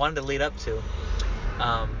 now I wanted to lead up to,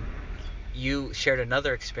 you shared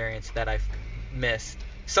another experience that I've missed.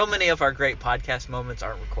 So many of our great podcast moments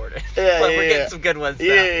aren't recorded. Yeah, but we're getting some good ones now.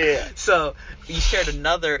 Yeah. So, you shared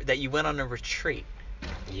another that you went on a retreat.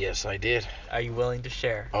 Yes, I did. Are you willing to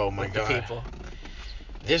share with the people?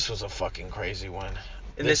 This was a fucking crazy one.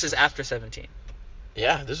 And this is after 17.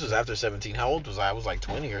 Yeah, this was after 17. How old was I? I was like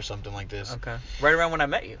 20 or something like this. Okay. Right around when I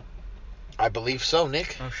met you. I believe so,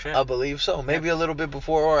 Nick. Oh shit. I believe so. Maybe a little bit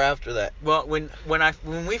before or after that. Well, when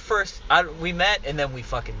we first we met and then we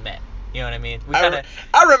fucking met. You know what I mean?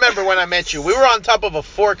 I remember when I met you. We were on top of a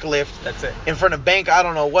forklift. That's it. In front of bank, I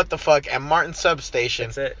don't know what the fuck, at Martin Substation.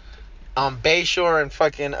 That's it. On Bayshore and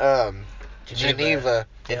fucking Geneva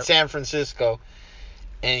in San Francisco.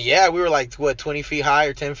 And yeah, we were like, what, 20 feet high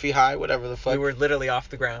or 10 feet high, whatever the fuck. We were literally off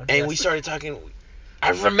the ground. And we started talking. I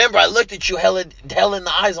remember I looked at you hell in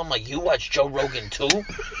the eyes. I'm like, you watch Joe Rogan too?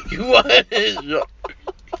 You watch?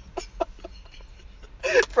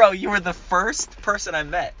 Bro, you were the first person I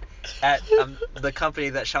met at the company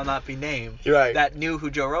that shall not be named that knew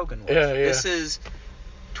who Joe Rogan was. Yeah. This is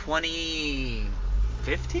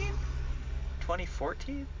 2015?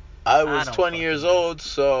 2014? I was 20 years old,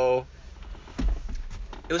 so...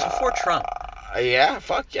 It was before Trump. Yeah,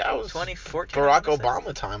 fuck yeah. I was 2014. Barack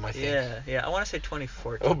Obama time, I think. Yeah. I want to say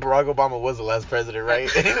 2014. Oh, Barack Obama was the last president, right?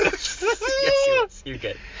 Yes, he was. You're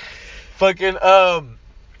good. Fucking, I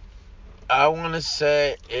want to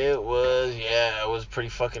say it was pretty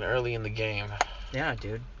fucking early in the game. Yeah,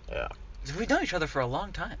 dude. Yeah. We've known each other for a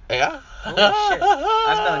long time. Yeah? Holy shit.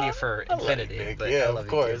 I've known you for infinity, but yeah, I love of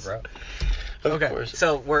course. you too, bro. Of course.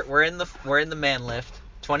 So we're in the man lift,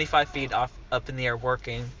 25 feet up in the air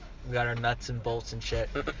working. We got our nuts and bolts and shit.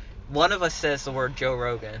 One of us says the word Joe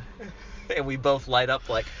Rogan, and we both light up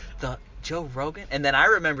like, the Joe Rogan? And then I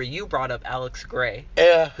remember you brought up Alex Gray,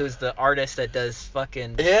 who's the artist that does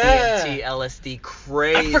fucking DMT, LSD,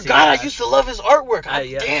 crazy. I forgot. I used to love his artwork.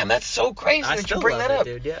 Damn, that's so crazy that you bring that up.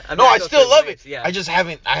 Dude, yeah. I still love it. Yeah. I just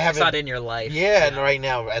haven't. It's not in your life. Yeah, right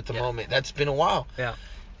now at the moment. That's been a while. Yeah.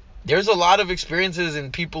 There's a lot of experiences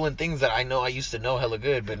and people and things that I know I used to know hella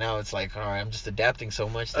good, but now it's like, all right, I'm just adapting so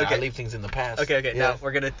much that I leave things in the past. Okay. Yeah. Now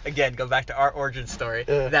we're gonna again go back to our origin story.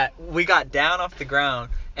 That we got down off the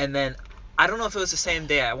ground, and then I don't know if it was the same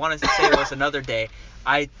day. I wanted to say it was another day.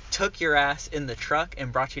 I took your ass in the truck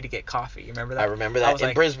and brought you to get coffee. You remember that? I remember that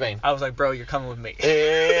in Brisbane. I was like, bro, you're coming with me.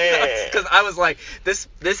 Yeah. Because I was like, this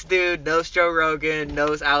dude knows Joe Rogan,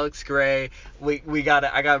 knows Alex Gray. I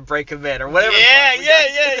gotta break him in or whatever. Yeah.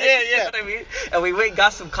 You know what I mean? And we went and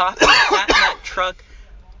got some coffee, and sat in that truck,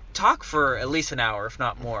 talked for at least an hour, if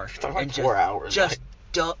not more. And 4 hours. Just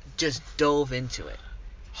dove into it,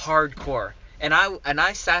 hardcore. And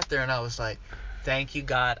I sat there and I was like, thank you,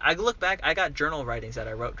 God. I look back, I got journal writings that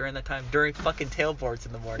I wrote during that time, during fucking tailboards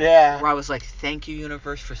in the morning. Yeah. Where I was like, thank you,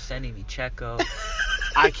 universe, for sending me Checo.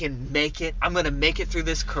 I can make it. I'm going to make it through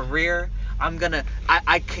this career. I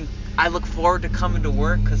look forward to coming to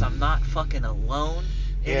work because I'm not fucking alone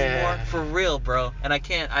anymore. For real, bro. And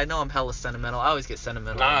I know I'm hella sentimental. I always get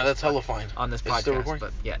sentimental. Nah, that's hella fine. On this podcast.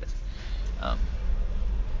 But yeah, it is.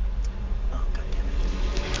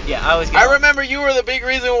 Yeah, I remember you were the big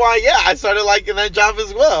reason why, I started liking that job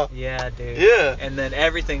as well. Yeah, dude. Yeah. And then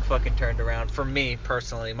everything fucking turned around for me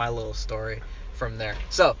personally, my little story from there.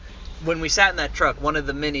 So, when we sat in that truck, one of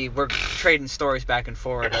the we're trading stories back and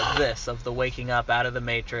forward of the waking up out of the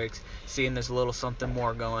Matrix, seeing there's a little something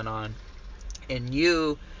more going on. And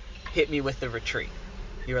you hit me with the retreat.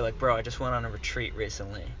 You were like, bro, I just went on a retreat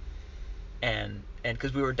recently. And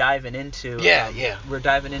because we were diving into we're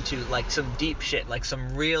diving into like some deep shit, like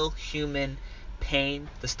some real human pain,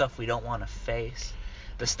 the stuff we don't want to face,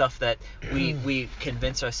 the stuff that we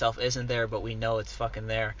convince ourselves isn't there, but we know it's fucking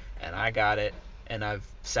there. And I got it, and I've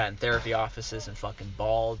sat in therapy offices and fucking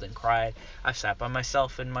bawled and cried. I've sat by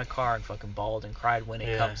myself in my car and fucking bawled and cried when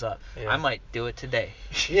it comes up. I might do it today.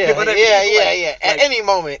 Yeah, At any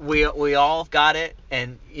moment. We all got it,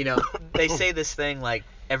 and they say this thing like,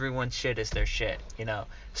 everyone's shit is their shit,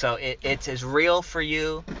 so it's as real for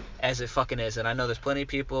you as it fucking is. And I know there's plenty of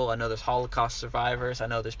people, I know there's Holocaust survivors, I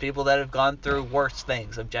know there's people that have gone through worse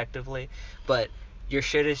things objectively, but your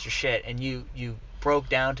shit is your shit. And you broke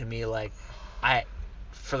down to me like,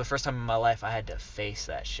 for the first time in my life, I had to face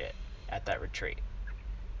that shit at that retreat.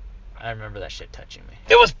 I remember that shit touching me.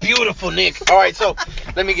 It was beautiful, Nick. All right, so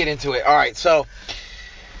let me get into it. All right, so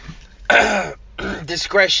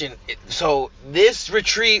discretion. So this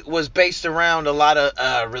retreat was based around a lot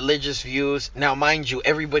of religious views. Now, mind you,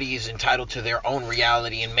 everybody is entitled to their own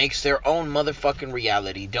reality and makes their own motherfucking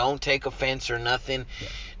reality. Don't take offense or nothing. Yeah.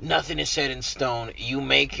 Nothing is set in stone. You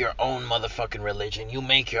make your own motherfucking religion. You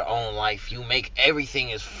make your own life. You make everything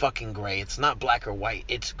is fucking gray. It's not black or white.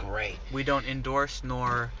 It's gray. We don't endorse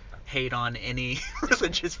nor hate on any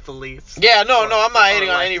religious beliefs. Yeah, no, or- I'm not or hating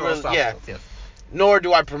on life any religion. Yeah. philosophicals, yes. Nor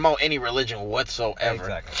do I promote any religion whatsoever.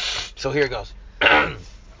 Exactly. So here it goes.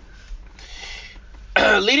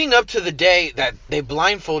 Leading up to the day that they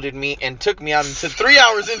blindfolded me and took me out into 3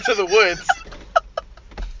 hours into the woods.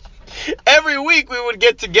 Every week we would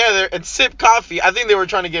get together and sip coffee. I think they were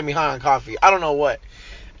trying to get me high on coffee. I don't know what.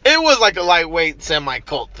 It was like a lightweight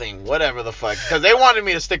semi-cult thing. Whatever the fuck. Because they wanted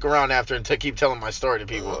me to stick around after and to keep telling my story to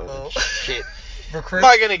people. Uh-oh. Shit. Recruit. Am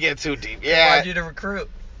I going to get too deep? They Yeah. wanted you to recruit.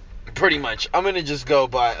 Pretty much. I'm going to just go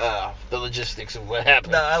by the logistics of what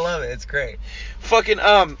happened. No, I love it. It's great. Fucking,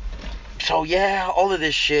 so yeah, all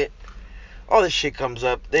this shit comes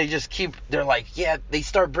up. They're like, yeah, they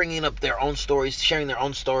start bringing up their own stories, sharing their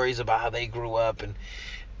own stories about how they grew up, and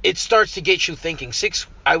it starts to get you thinking.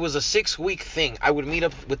 I was a 6-week thing. I would meet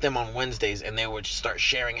up with them on Wednesdays, and they would start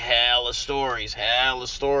sharing hella stories.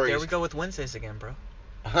 There we go with Wednesdays again, bro.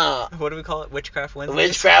 Huh. What do we call it? Witchcraft Wednesday?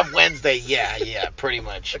 Witchcraft Wednesday, yeah, pretty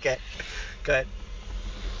much. Okay. Good.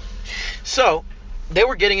 So, they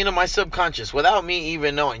were getting into my subconscious without me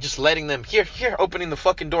even knowing, just letting them, here, opening the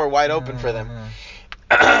fucking door wide open for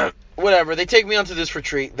them. Whatever, they take me onto this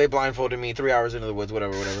retreat, they blindfolded me 3 hours into the woods,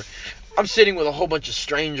 whatever. I'm sitting with a whole bunch of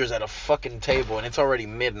strangers at a fucking table, and it's already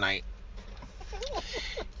midnight.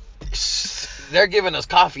 They're giving us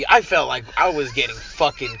coffee. I felt like I was getting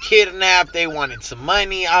fucking kidnapped. They wanted some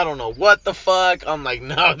money. I don't know what the fuck. I'm like,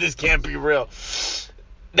 no, this can't be real.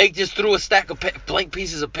 They just threw a stack of blank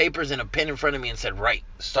pieces of papers and a pen in front of me and said,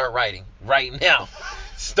 start writing right now.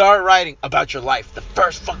 Start writing about your life. The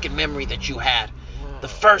first fucking memory that you had. The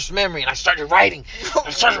first memory. And I started writing.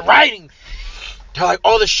 They're like,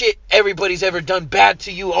 all the shit everybody's ever done bad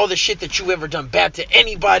to you, all the shit that you ever done bad to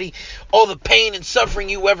anybody, all the pain and suffering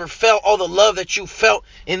you ever felt, all the love that you felt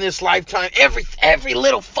in this lifetime, every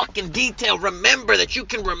little fucking detail, remember that you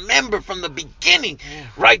can remember from the beginning.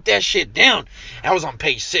 Write that shit down. I was on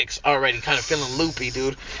page 6 already, kind of feeling loopy,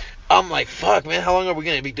 dude. I'm like, fuck, man, how long are we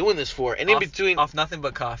going to be doing this for? And in between... Off nothing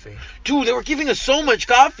but coffee. Dude, they were giving us so much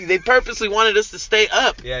coffee, they purposely wanted us to stay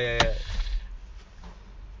up. Yeah.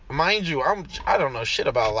 Mind you, I don't know shit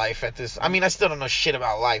about life at this. I mean, I still don't know shit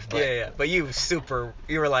about life, but Yeah. But you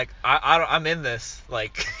were like, I'm in this.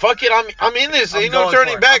 Like, fuck it, I'm in this. Ain't no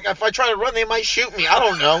turning back. If I try to run, they might shoot me. I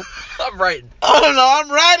don't know. I'm writing. I don't know.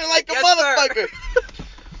 I'm riding like a Yes, motherfucker.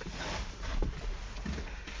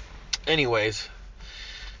 Anyways,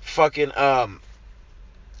 fucking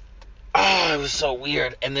it was so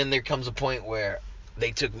weird. And then there comes a point where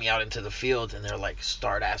they took me out into the field and they're like,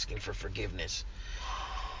 start asking for forgiveness.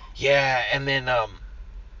 Yeah, and then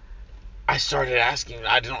I started asking.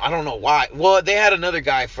 I don't know why. Well, they had another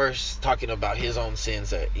guy first talking about his own sins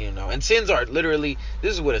that, and sins are literally,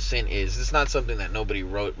 this is what a sin is. It's not something that nobody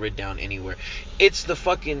wrote down anywhere. It's the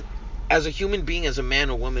fucking, as a human being, as a man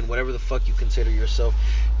or woman, whatever the fuck you consider yourself,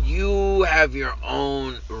 you have your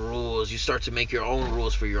own rules. You start to make your own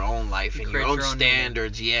rules for your own life and your own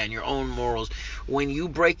standards, and your own morals. When you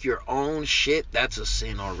break your own shit, that's a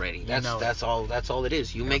sin already. That's all it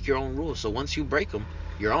is. You make your own rules. So once you break them,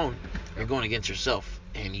 your own, you're going against yourself,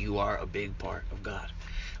 and you are a big part of God,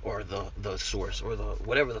 or the source, or the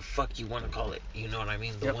whatever the fuck you want to call it. You know what I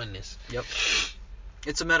mean? The oneness. Yep.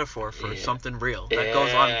 It's a metaphor for something real that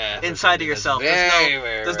goes on inside of yourself.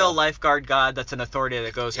 There's no lifeguard God that's an authority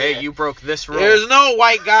that goes, hey, you broke this rule. There's no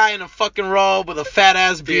white guy in a fucking robe with a fat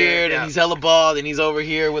ass beard and he's hella bald and he's over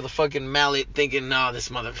here with a fucking mallet thinking, no, this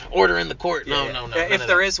mother order in the court. No. If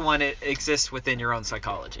there is one, it exists within your own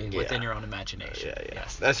psychology, within your own imagination. Yeah.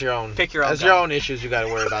 Yes. That's your own. Pick your own. That's your own issues you got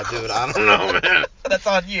to worry about, dude. I don't know, man. That's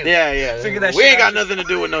on you. Yeah. Figure that we shit ain't got out. nothing to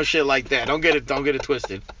do with no shit like that. Don't get it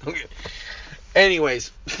twisted.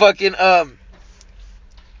 Anyways, fucking so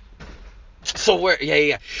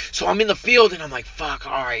so I'm in the field and I'm like, fuck,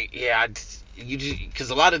 all right,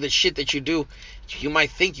 because a lot of the shit that you do, you might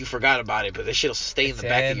think you forgot about it, but this shit'll stay in the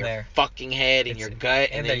back of your fucking head and your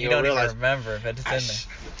gut, and then you don't realize, even remember if it's in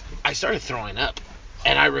there. I started throwing up,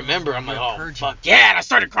 and I remember I'm like, oh fuck, yeah, and I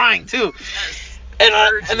started crying too.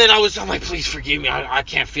 And then I'm like, please forgive me. I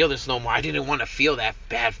can't feel this no more. I didn't want to feel that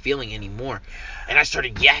bad feeling anymore. And I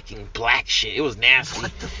started yakking black shit. It was nasty.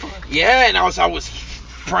 What the fuck? Yeah, and I was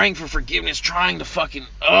praying for forgiveness, trying to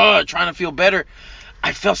feel better.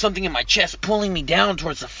 I felt something in my chest pulling me down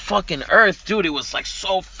towards the fucking earth, dude. It was like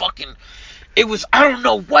so fucking. It was, I don't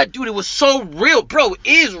know what, dude. It was so real, bro. It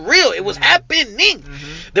is real. It was happening.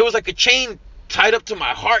 There was like a chain tied up to my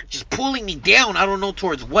heart, just pulling me down. I don't know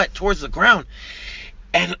towards what, towards the ground.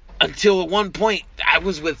 And until at one point, I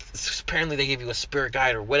was with, apparently they gave you a spirit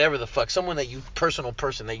guide or whatever the fuck, someone that you, personal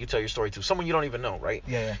person that you tell your story to, someone you don't even know, right?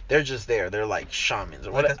 Yeah. They're just there. They're like shamans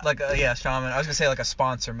or whatever. Yeah, shaman. I was gonna say like a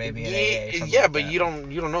sponsor maybe in AA or something. Yeah, like but that. you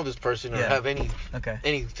don't know this person or have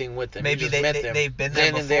anything with them. Maybe you just met them they've been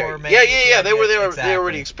there then before. And maybe. Yeah. They were there. Exactly. They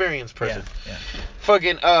already experienced person. Yeah.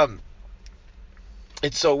 Fucking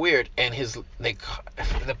it's so weird. And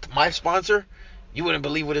my sponsor, you wouldn't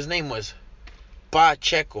believe what his name was,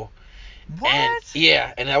 Pacheco. What?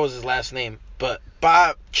 And that was his last name. But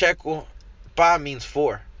Pacheco, Pa means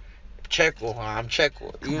four. Checo, I'm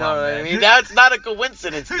Checo. You know what I mean? That's not a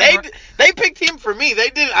coincidence. They picked him for me.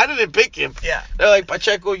 I didn't pick him. Yeah. They're like,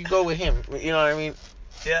 Pacheco, you go with him. You know what I mean?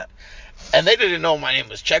 Yeah. And they didn't know my name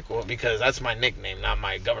was Checo because that's my nickname, not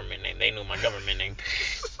my government name. They knew my government name.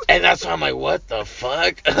 And that's why I'm like, what the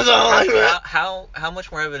fuck? How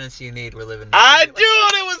much more evidence do you need? We're living. Dude,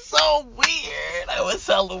 it was so weird. It was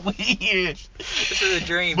hella weird. This is a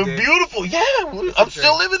dream, but dude. Beautiful, yeah. I'm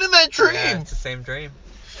still living in that dream. Yeah, it's the same dream.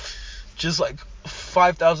 Just like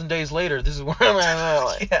 5,000 days later, this is where I'm at now.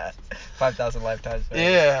 Like, yeah, 5,000 lifetimes.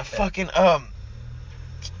 Later. Yeah, fucking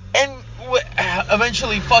and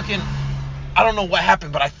eventually, fucking, I don't know what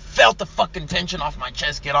happened, but I felt the fucking tension off my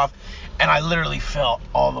chest get off, and I literally fell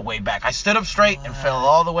all the way back. I stood up straight and fell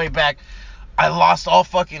all the way back. I lost all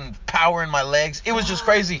fucking power in my legs. It was just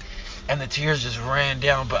crazy, and the tears just ran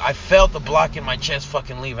down. But I felt the block in my chest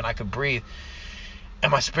fucking leave, and I could breathe.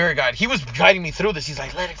 And my spirit guide, he was guiding me through this. He's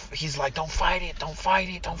like, don't fight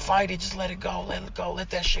it, just let it go, let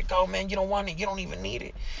that shit go, man. You don't want it, you don't even need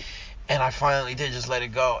it. And I finally did just let it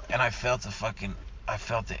go, and I felt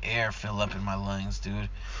the air fill up in my lungs, dude.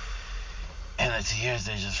 And the tears,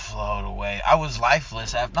 they just flowed away. I was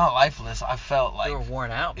lifeless, not lifeless. I felt like you were worn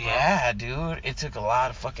out, bro. Yeah, dude. It took a lot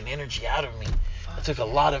of fucking energy out of me.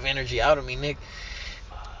 Nick.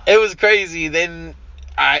 It was crazy. Then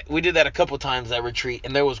we did that a couple times, that retreat,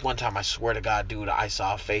 and there was one time, I swear to God, dude, I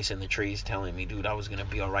saw a face in the trees telling me, dude, I was gonna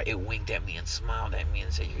be alright. It winked at me and smiled at me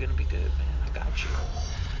and said, you're gonna be good, man, I got you.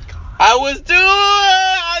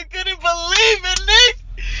 I couldn't believe it, Nick.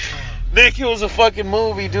 Nick, it was a fucking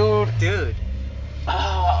movie, dude.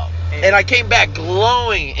 Oh, and I came back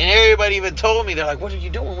glowing, and everybody even told me, they're like, what are you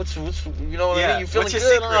doing? What's you know what I mean? You feeling good?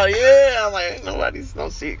 Secret? I'm like, yeah. I'm like, nobody's no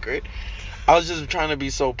secret. I was just trying to be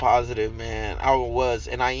so positive, man. I was,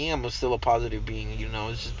 and I am still a positive being. You know,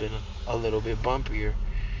 it's just been a little bit bumpier,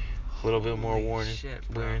 a little bit more wear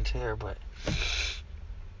and tear. But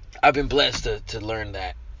I've been blessed to learn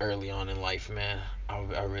that early on in life, man.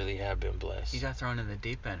 I really have been blessed. You got thrown in the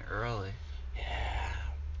deep end early. Yeah.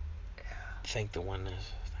 Thank the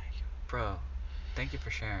oneness. Thank you, bro. Thank you for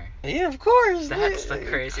sharing. Yeah, of course. That's the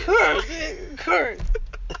craziest. Of course.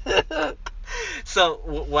 So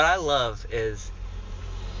what I love is,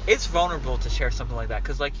 it's vulnerable to share something like that,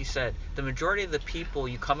 because like you said, the majority of the people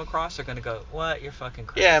you come across are going to go, what, you're fucking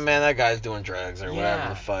crazy. Yeah, man, that guy's doing drugs or whatever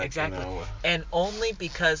the fuck. Exactly. You know. And only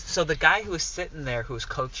because, so the guy who was sitting there who was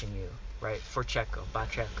coaching you, right, for Pacheco,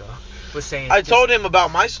 was saying, I told him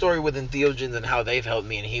about my story with entheogens and how they've helped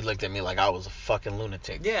me, and he looked at me like I was a fucking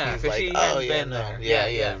lunatic. Yeah, he's because like, he hadn't been there.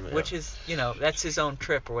 Yeah. Which is, that's his own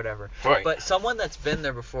trip or whatever. Right. But someone that's been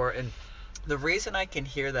there before, and the reason I can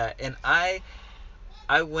hear that, and I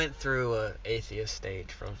went through a atheist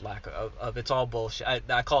stage for lack of it's all bullshit.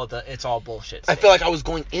 I call it the it's all bullshit stage. I feel like I was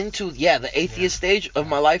going into the atheist stage of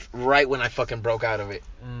my life right when I fucking broke out of it.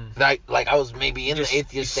 Like I was maybe in the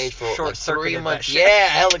atheist stage for like 3 months. Yeah,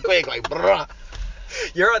 hella quick, like bruh.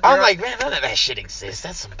 I'm like, man, none of that shit exists.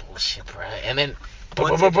 That's some bullshit, bro. And then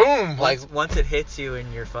boom, once it hits you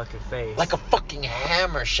in your fucking face, like a fucking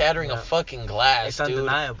hammer shattering a fucking glass. It's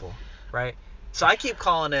undeniable, right? So I keep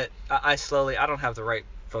calling it, I don't have the right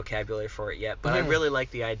vocabulary for it yet, but I really like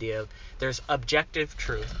the idea of there's objective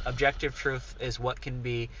truth. Objective truth is what can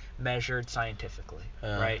be measured scientifically,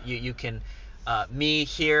 right? You can, me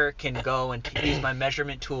here can go and use my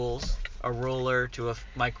measurement tools, a ruler to a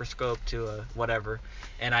microscope to a whatever,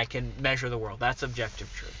 and I can measure the world. That's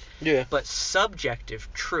objective truth. Yeah. But subjective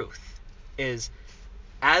truth is,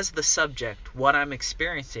 as the subject, what I'm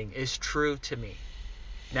experiencing is true to me.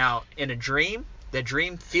 Now, in a dream, the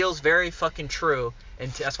dream feels very fucking true, and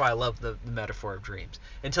that's why I love the metaphor of dreams.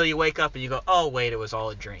 Until you wake up and you go, oh, wait, it was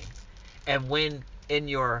all a dream. And when in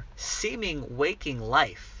your seeming waking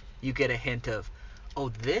life, you get a hint of, oh,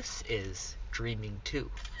 this is dreaming too.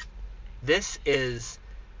 This is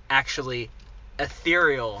actually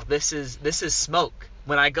ethereal. This is smoke.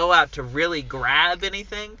 When I go out to really grab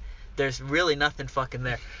anything, there's really nothing fucking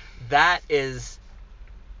there. That's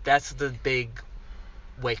the big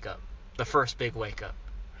wake up. The first big wake up,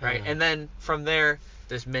 right? And then from there,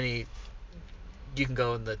 there's many. You can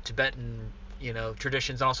go in the Tibetan,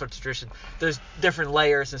 traditions, all sorts of traditions. There's different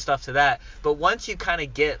layers and stuff to that. But once you kind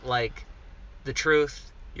of get like the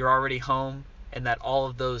truth, you're already home, and that all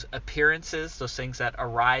of those appearances, those things that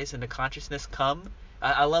arise into consciousness come.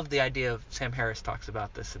 I love the idea of, Sam Harris talks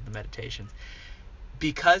about this in the meditations.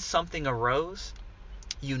 Because something arose,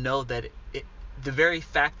 you know that the very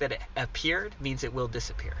fact that it appeared means it will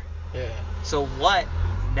disappear. Yeah. So what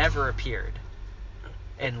never appeared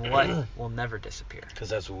and what will never disappear? Because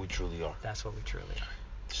that's what we truly are. That's what we truly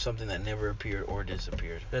are. Something that never appeared or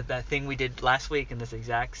disappeared. That thing we did last week in this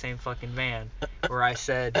exact same fucking van, where I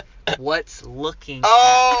said, "What's looking?"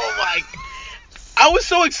 Oh my! I was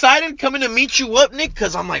so excited coming to meet you up, Nick,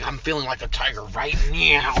 because I'm feeling like a tiger right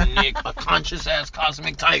now, Nick, a conscious ass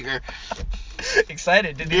cosmic tiger.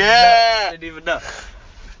 Excited, didn't even know.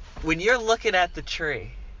 When you're looking at the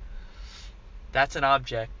tree, that's an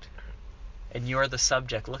object, and you're the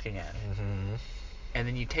subject looking at it. Mm-hmm. And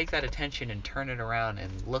then you take that attention and turn it around and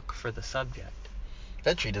look for the subject.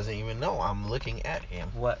 That tree doesn't even know I'm looking at him.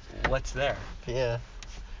 What's there? Yeah.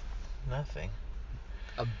 Nothing.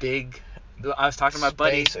 A big. I was talking to my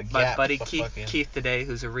buddy Keith today,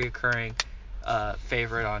 who's a reoccurring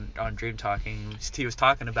favorite on Dream Talking. He was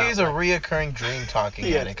talking about. He's a reoccurring Dream Talking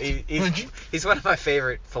addict. He's one of my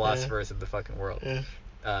favorite philosophers in the fucking world.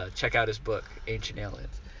 Yeah. Check out his book, Ancient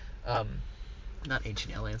Aliens. Not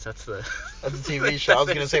Ancient Aliens. That's the TV show. I was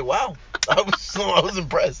gonna say, wow. I was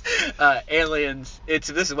impressed. Aliens. This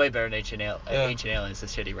is way better than Ancient Aliens. The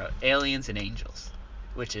shit he wrote. Aliens and Angels,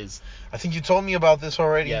 which is. I think you told me about this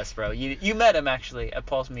already. Yes, bro. You met him actually at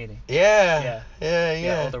Paul's meeting. Yeah.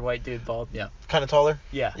 Older white dude, bald. Yeah. Kind of taller.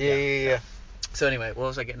 Yeah. So anyway, what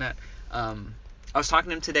was I getting at? I was talking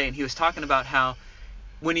to him today, and he was talking about how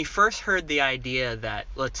when he first heard the idea that,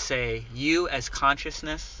 let's say, you as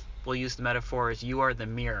consciousness. We'll use the metaphor as you are the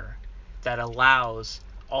mirror that allows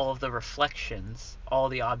all of the reflections, all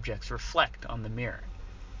the objects reflect on the mirror,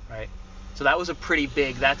 right? So that was a pretty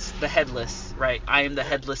big, that's the headless, right? I am the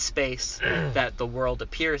headless space that the world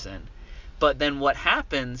appears in. But then what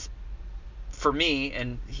happens for me,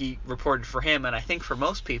 and he reported for him, and I think for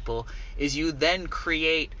most people, is you then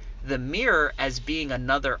create the mirror as being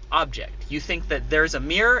another object. You think that there's a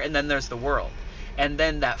mirror and then there's the world. And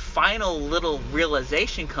then that final little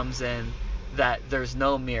realization comes in that there's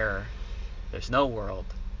no mirror, there's no world,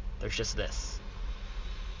 there's just this.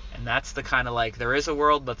 And that's the kind of like, there is a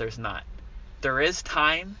world, but there's not. There is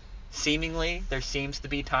time, seemingly, there seems to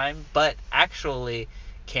be time, but actually,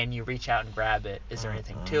 can you reach out and grab it? Is there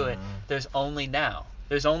anything to it? There's only now.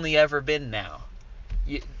 There's only ever been now.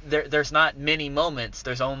 There's not many moments,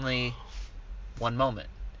 there's only one moment.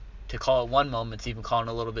 To call it one moment's even calling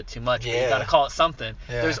it a little bit too much. Yeah. But you gotta call it something.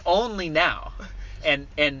 Yeah. There's only now, and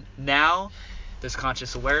now there's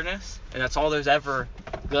conscious awareness, and that's all there's ever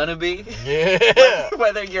gonna be. Yeah.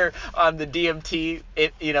 Whether you're on the DMT,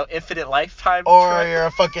 infinite lifetime, or trip. You're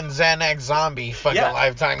a fucking Xanax zombie, fucking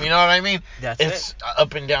lifetime. You know what I mean? It's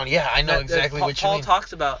up and down. Yeah, I know exactly what you mean. Paul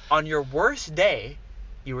talks about on your worst day,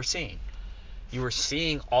 you were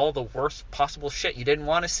seeing all the worst possible shit you didn't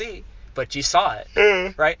want to see. But you saw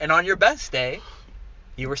it, right? And on your best day,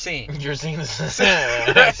 you were seeing. You're seeing this.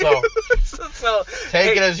 Right? So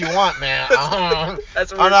take it as you want, man. I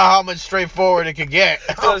don't know how much straightforward it could get.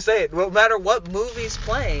 That's what I'm saying. No matter what movie's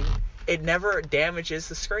playing, it never damages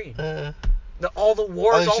the screen. All the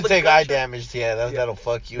wars, all the take eye damage. Yeah, that'll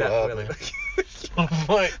fuck you up, really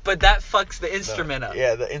man. But that fucks the instrument up.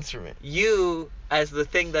 Yeah, the instrument. You, as the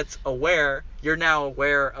thing that's aware, you're now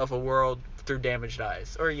aware of a world through damaged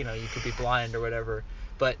eyes, or you could be blind or whatever.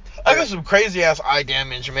 But I got some crazy ass eye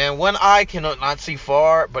damage, man. One eye cannot not see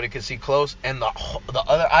far, but it can see close, and the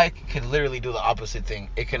other eye can literally do the opposite thing.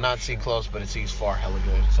 It cannot see close, but it sees far hella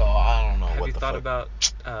good. So I don't know Have what you the thought fuck. about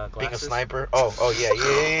glasses? Being a sniper? Oh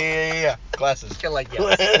yeah. Glasses. You're like,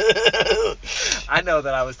 yes. I know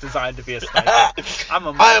that I was designed to be a sniper.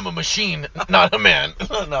 I am a machine, not a man.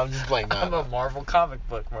 No, I'm just playing that. I'm a Marvel comic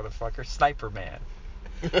book motherfucker, Sniper Man.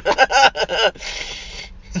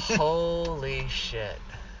 Holy shit.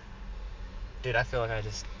 Dude, I feel like I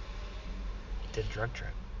just did a drug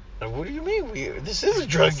trip. What do you mean? This is a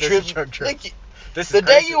drug trip. The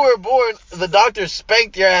day you were born, the doctor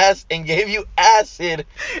spanked your ass and gave you acid.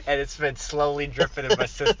 And it's been slowly dripping in my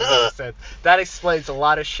system ever since. That explains a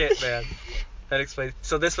lot of shit, man. That explains.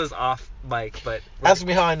 So this was off mic, but Ask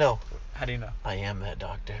me how I know. how do you know? I am that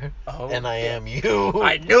doctor. Oh, And I yeah. am you.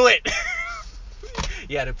 I knew it.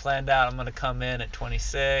 You had it planned out. I'm gonna come in at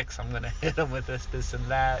 26. I'm gonna hit him with this, and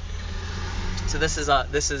that. So this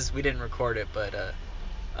is we didn't record it, but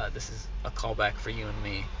this is a callback for you and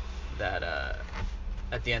me. That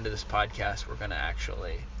at the end of this podcast, we're gonna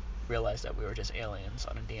actually realize that we were just aliens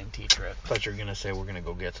on a DMT trip. I thought you were going to say we're going to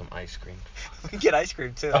go get some ice cream. We can get ice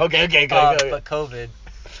cream too. Okay, good. But COVID.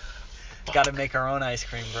 Got to make our own ice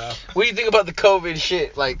cream, bro. What do you think about the COVID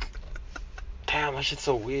shit? Like, damn, that shit's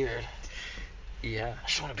so weird. Yeah. I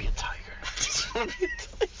just want to be a tiger.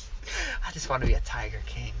 I just want to be a Tiger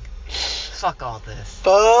King. Fuck all this.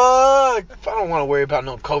 Fuck. I don't want to worry about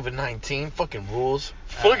no COVID-19. Fucking rules.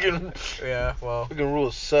 Yeah, well. Fucking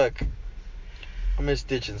rules suck. I miss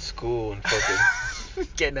ditching school and fucking...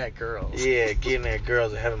 Getting at girls. Yeah, getting at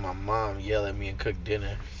girls and having my mom yell at me and cook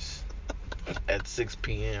dinner at 6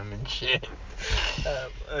 p.m. and shit.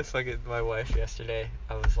 I fucking my wife yesterday.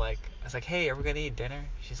 I was like, hey, are we gonna eat dinner?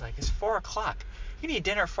 She's like, it's 4:00. You need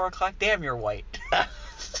dinner at 4:00? Damn, you're white. I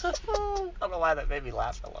don't know why that made me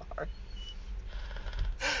laugh a little hard.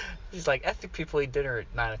 She's like, ethnic people eat dinner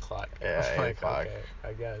at 9:00. Yeah, I'm like, 8:00. okay,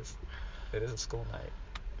 I guess it is a school night.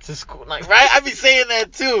 It's a school night, right? I be saying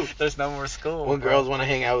that too. There's no more school. When bro. girls want to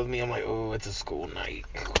hang out with me, I'm like, oh, it's a school night.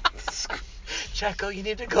 Chaco, you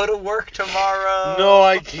need to go to work tomorrow. No,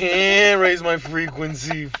 I can't raise my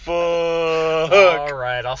frequency. Fuck. All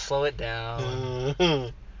right, I'll slow it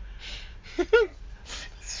down.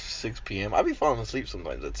 6 p.m. I be falling asleep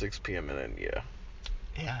sometimes at 6 p.m. and then, yeah.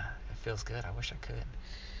 Yeah, it feels good. I wish I could.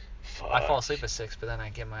 Fuck. I fall asleep at 6, but then I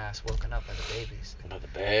get my ass woken up by the babies. By the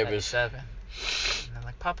At babies. 7. And I'm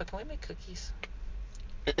like, Papa, can we make cookies?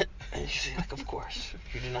 And she's like, of course.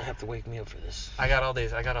 You do not have to wake me up for this. I got all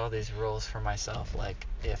these rules for myself. Like,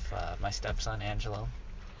 if my stepson Angelo,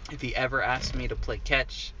 if he ever asks me to play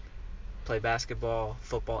catch, play basketball,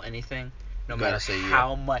 football, anything, no You gotta matter say yeah.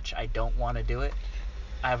 how much I don't want to do it,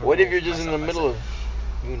 I have a What rule if you're for just in the myself.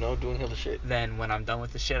 I middle of, say, doing hella shit? then when I'm done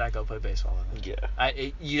with the shit, I go play baseball. Yeah.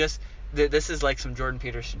 This is like some Jordan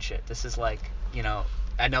Peterson shit. This is like,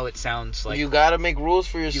 I know it sounds like you gotta make rules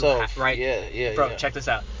for yourself. right? Yeah. Bro, check this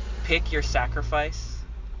out. Pick your sacrifice,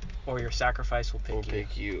 or your sacrifice will pick We'll you.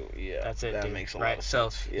 pick you. Yeah. That's it, That dude. makes a right? lot of So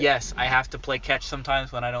sense. Yeah. yes, I have to play catch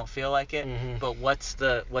sometimes when I don't feel like it. Mhm. But what's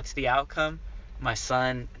the outcome? My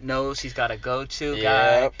son knows he's got a go-to Yep.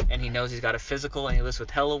 guy, and he knows he's got a physical, and he lives with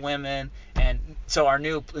hella women, and so our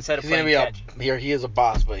new instead of He's gonna playing be catch, he is a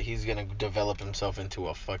boss, but he's gonna develop himself into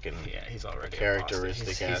a fucking yeah, he's already characteristic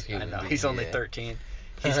a boss. ass human I know. being, He's only yeah. 13.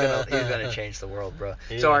 He's gonna change the world, bro.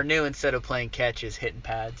 Yeah. So our new instead of playing catch is hitting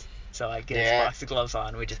pads. So I get his Yeah. boxing gloves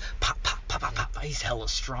on. We just pop. He's hella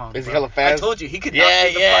strong. Is he bro. hella fast? I told you he could Yeah, knock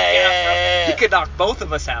me the fuck out, bro. yeah. He could knock both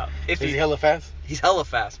of us out. Is he hella fast? He's hella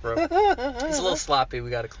fast, bro. He's a little sloppy. We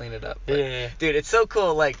gotta clean it up. But, Yeah. dude, it's so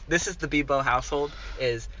cool. Like, this is the Bebo household.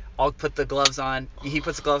 Is I'll put the gloves on. He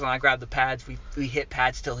puts the gloves on. I grab the pads. We hit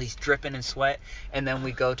pads till he's dripping in sweat, and then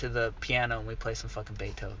we go to the piano and we play some fucking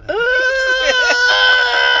Beethoven.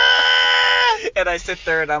 And I sit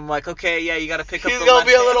there and I'm like, okay, yeah, you gotta pick up. He's the gonna left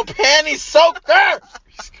be a hand. little panty soaker.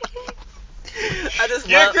 I just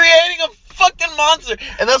You're love. creating a fucking monster.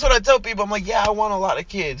 And that's what I tell people. I'm like, yeah, I want a lot of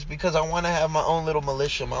kids because I want to have my own little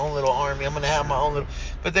militia, my own little army. I'm going to have my own little...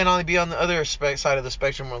 But then I'll be on the other side of the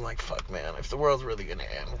spectrum where I'm like, fuck, man, if the world's really going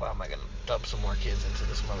to end, why am I going to dump some more kids into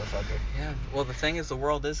this motherfucker? Yeah, well, the thing is,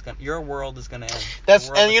 your world is gonna end.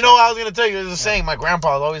 And you know what I was going to tell you? There's a saying, my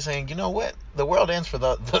grandpa was always saying, you know what? The world ends for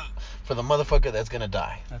the motherfucker that's going to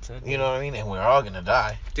die. That's it. You know what I mean? And we're all going to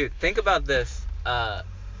die. Dude, think about this.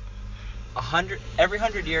 Every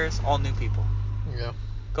 100 years, all new people. Yeah.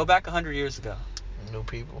 Go back 100 years ago. New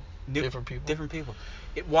people. Different people. Different people.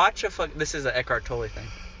 This is an Eckhart Tolle thing.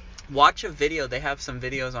 Watch a video. They have some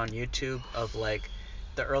videos on YouTube of like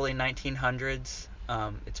the early 1900s.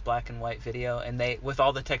 It's black and white video, and they with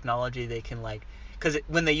all the technology they can like. Because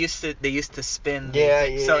when they used to spin,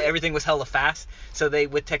 so everything was hella fast. So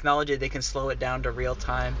with technology they can slow it down to real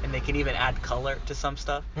time, and they can even add color to some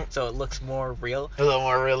stuff, so it looks more real. A little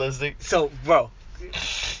more realistic. So, bro,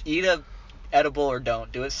 eat a edible or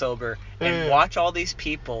don't, do it sober, and watch all these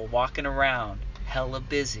people walking around, hella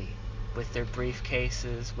busy, with their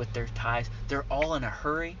briefcases, with their ties. They're all in a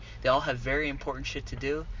hurry. They all have very important shit to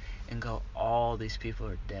do, and go, all these people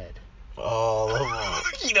are dead. All of them.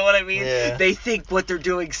 You know what I mean? Yeah. They think what they're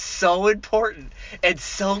doing so important and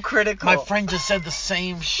so critical. My friend just said the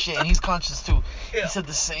same shit, and he's conscious too. Yeah. He said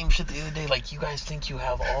the same shit the other day. Like, you guys think you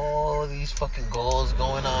have all these fucking goals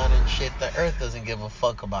going on and shit. The Earth doesn't give a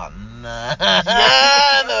fuck about none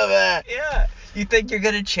of that. Yeah. You think you're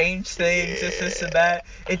gonna change things, this and that.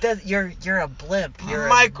 It does. You're a blimp. You're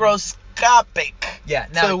Microscopic. Yeah.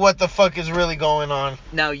 To Now, what the fuck is really going on.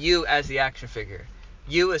 now you as the action figure,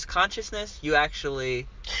 you as consciousness, you actually.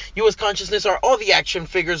 You as consciousness are all the action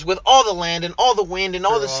figures with all the land and all the wind and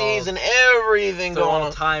all the They're seas all- and everything They're going all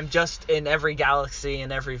on. time, just in every galaxy,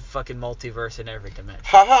 in every fucking multiverse, in every dimension.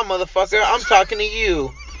 Haha, motherfucker, I'm talking to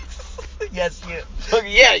you. Yes, you.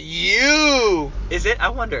 Yeah, you. Is it? I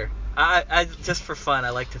wonder. I just for fun, I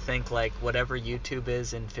like to think like whatever YouTube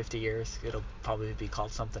is in 50 years, it'll probably be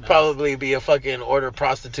called something else. Probably be a fucking order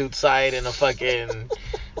prostitute site and a fucking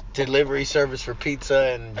delivery service for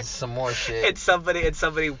pizza and just some more shit. And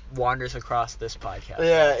somebody wanders across this podcast.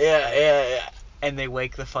 Yeah. And they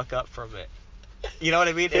wake the fuck up from it. You know what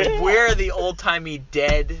I mean? Yeah. And we're the old timey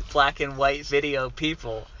dead black and white video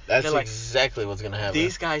people. That's They're like, exactly what's gonna happen.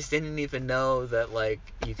 these guys didn't even know that like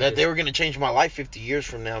you could That they were gonna change my life 50 years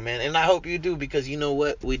from now, man. And I hope you do, because you know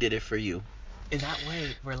what? We did it for you. in that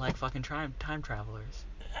way we're like fucking time travelers.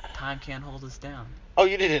 Time can't hold us down. Oh,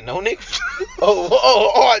 you didn't know, Nick?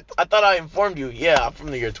 I thought I informed you. Yeah, I'm from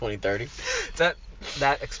the year 2030.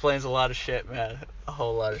 That explains a lot of shit, man. A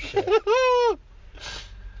whole lot of shit.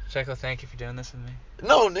 Checo, thank you for doing this with me.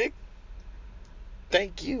 No, Nick.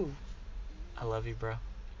 Thank you. I love you, bro.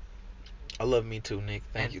 I love me too, Nick.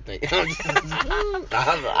 Thank you.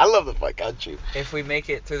 I love the fuck out you. If we make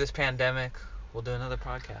it through this pandemic, we'll do another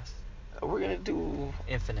podcast. We're gonna do.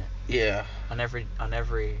 Infinite. Yeah. On every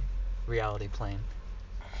reality plane.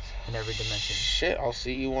 In every dimension. Shit, I'll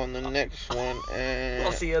see you on the next one. And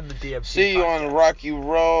I'll see you on the DMC see you on podcast. Rocky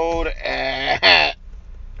Road at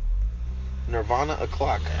Nirvana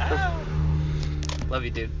o'clock. Love you,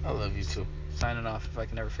 dude. I love you too. Signing off if I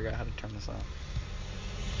can never figure out how to turn this off.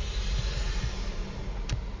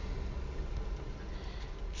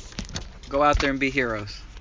 Go out there and be heroes.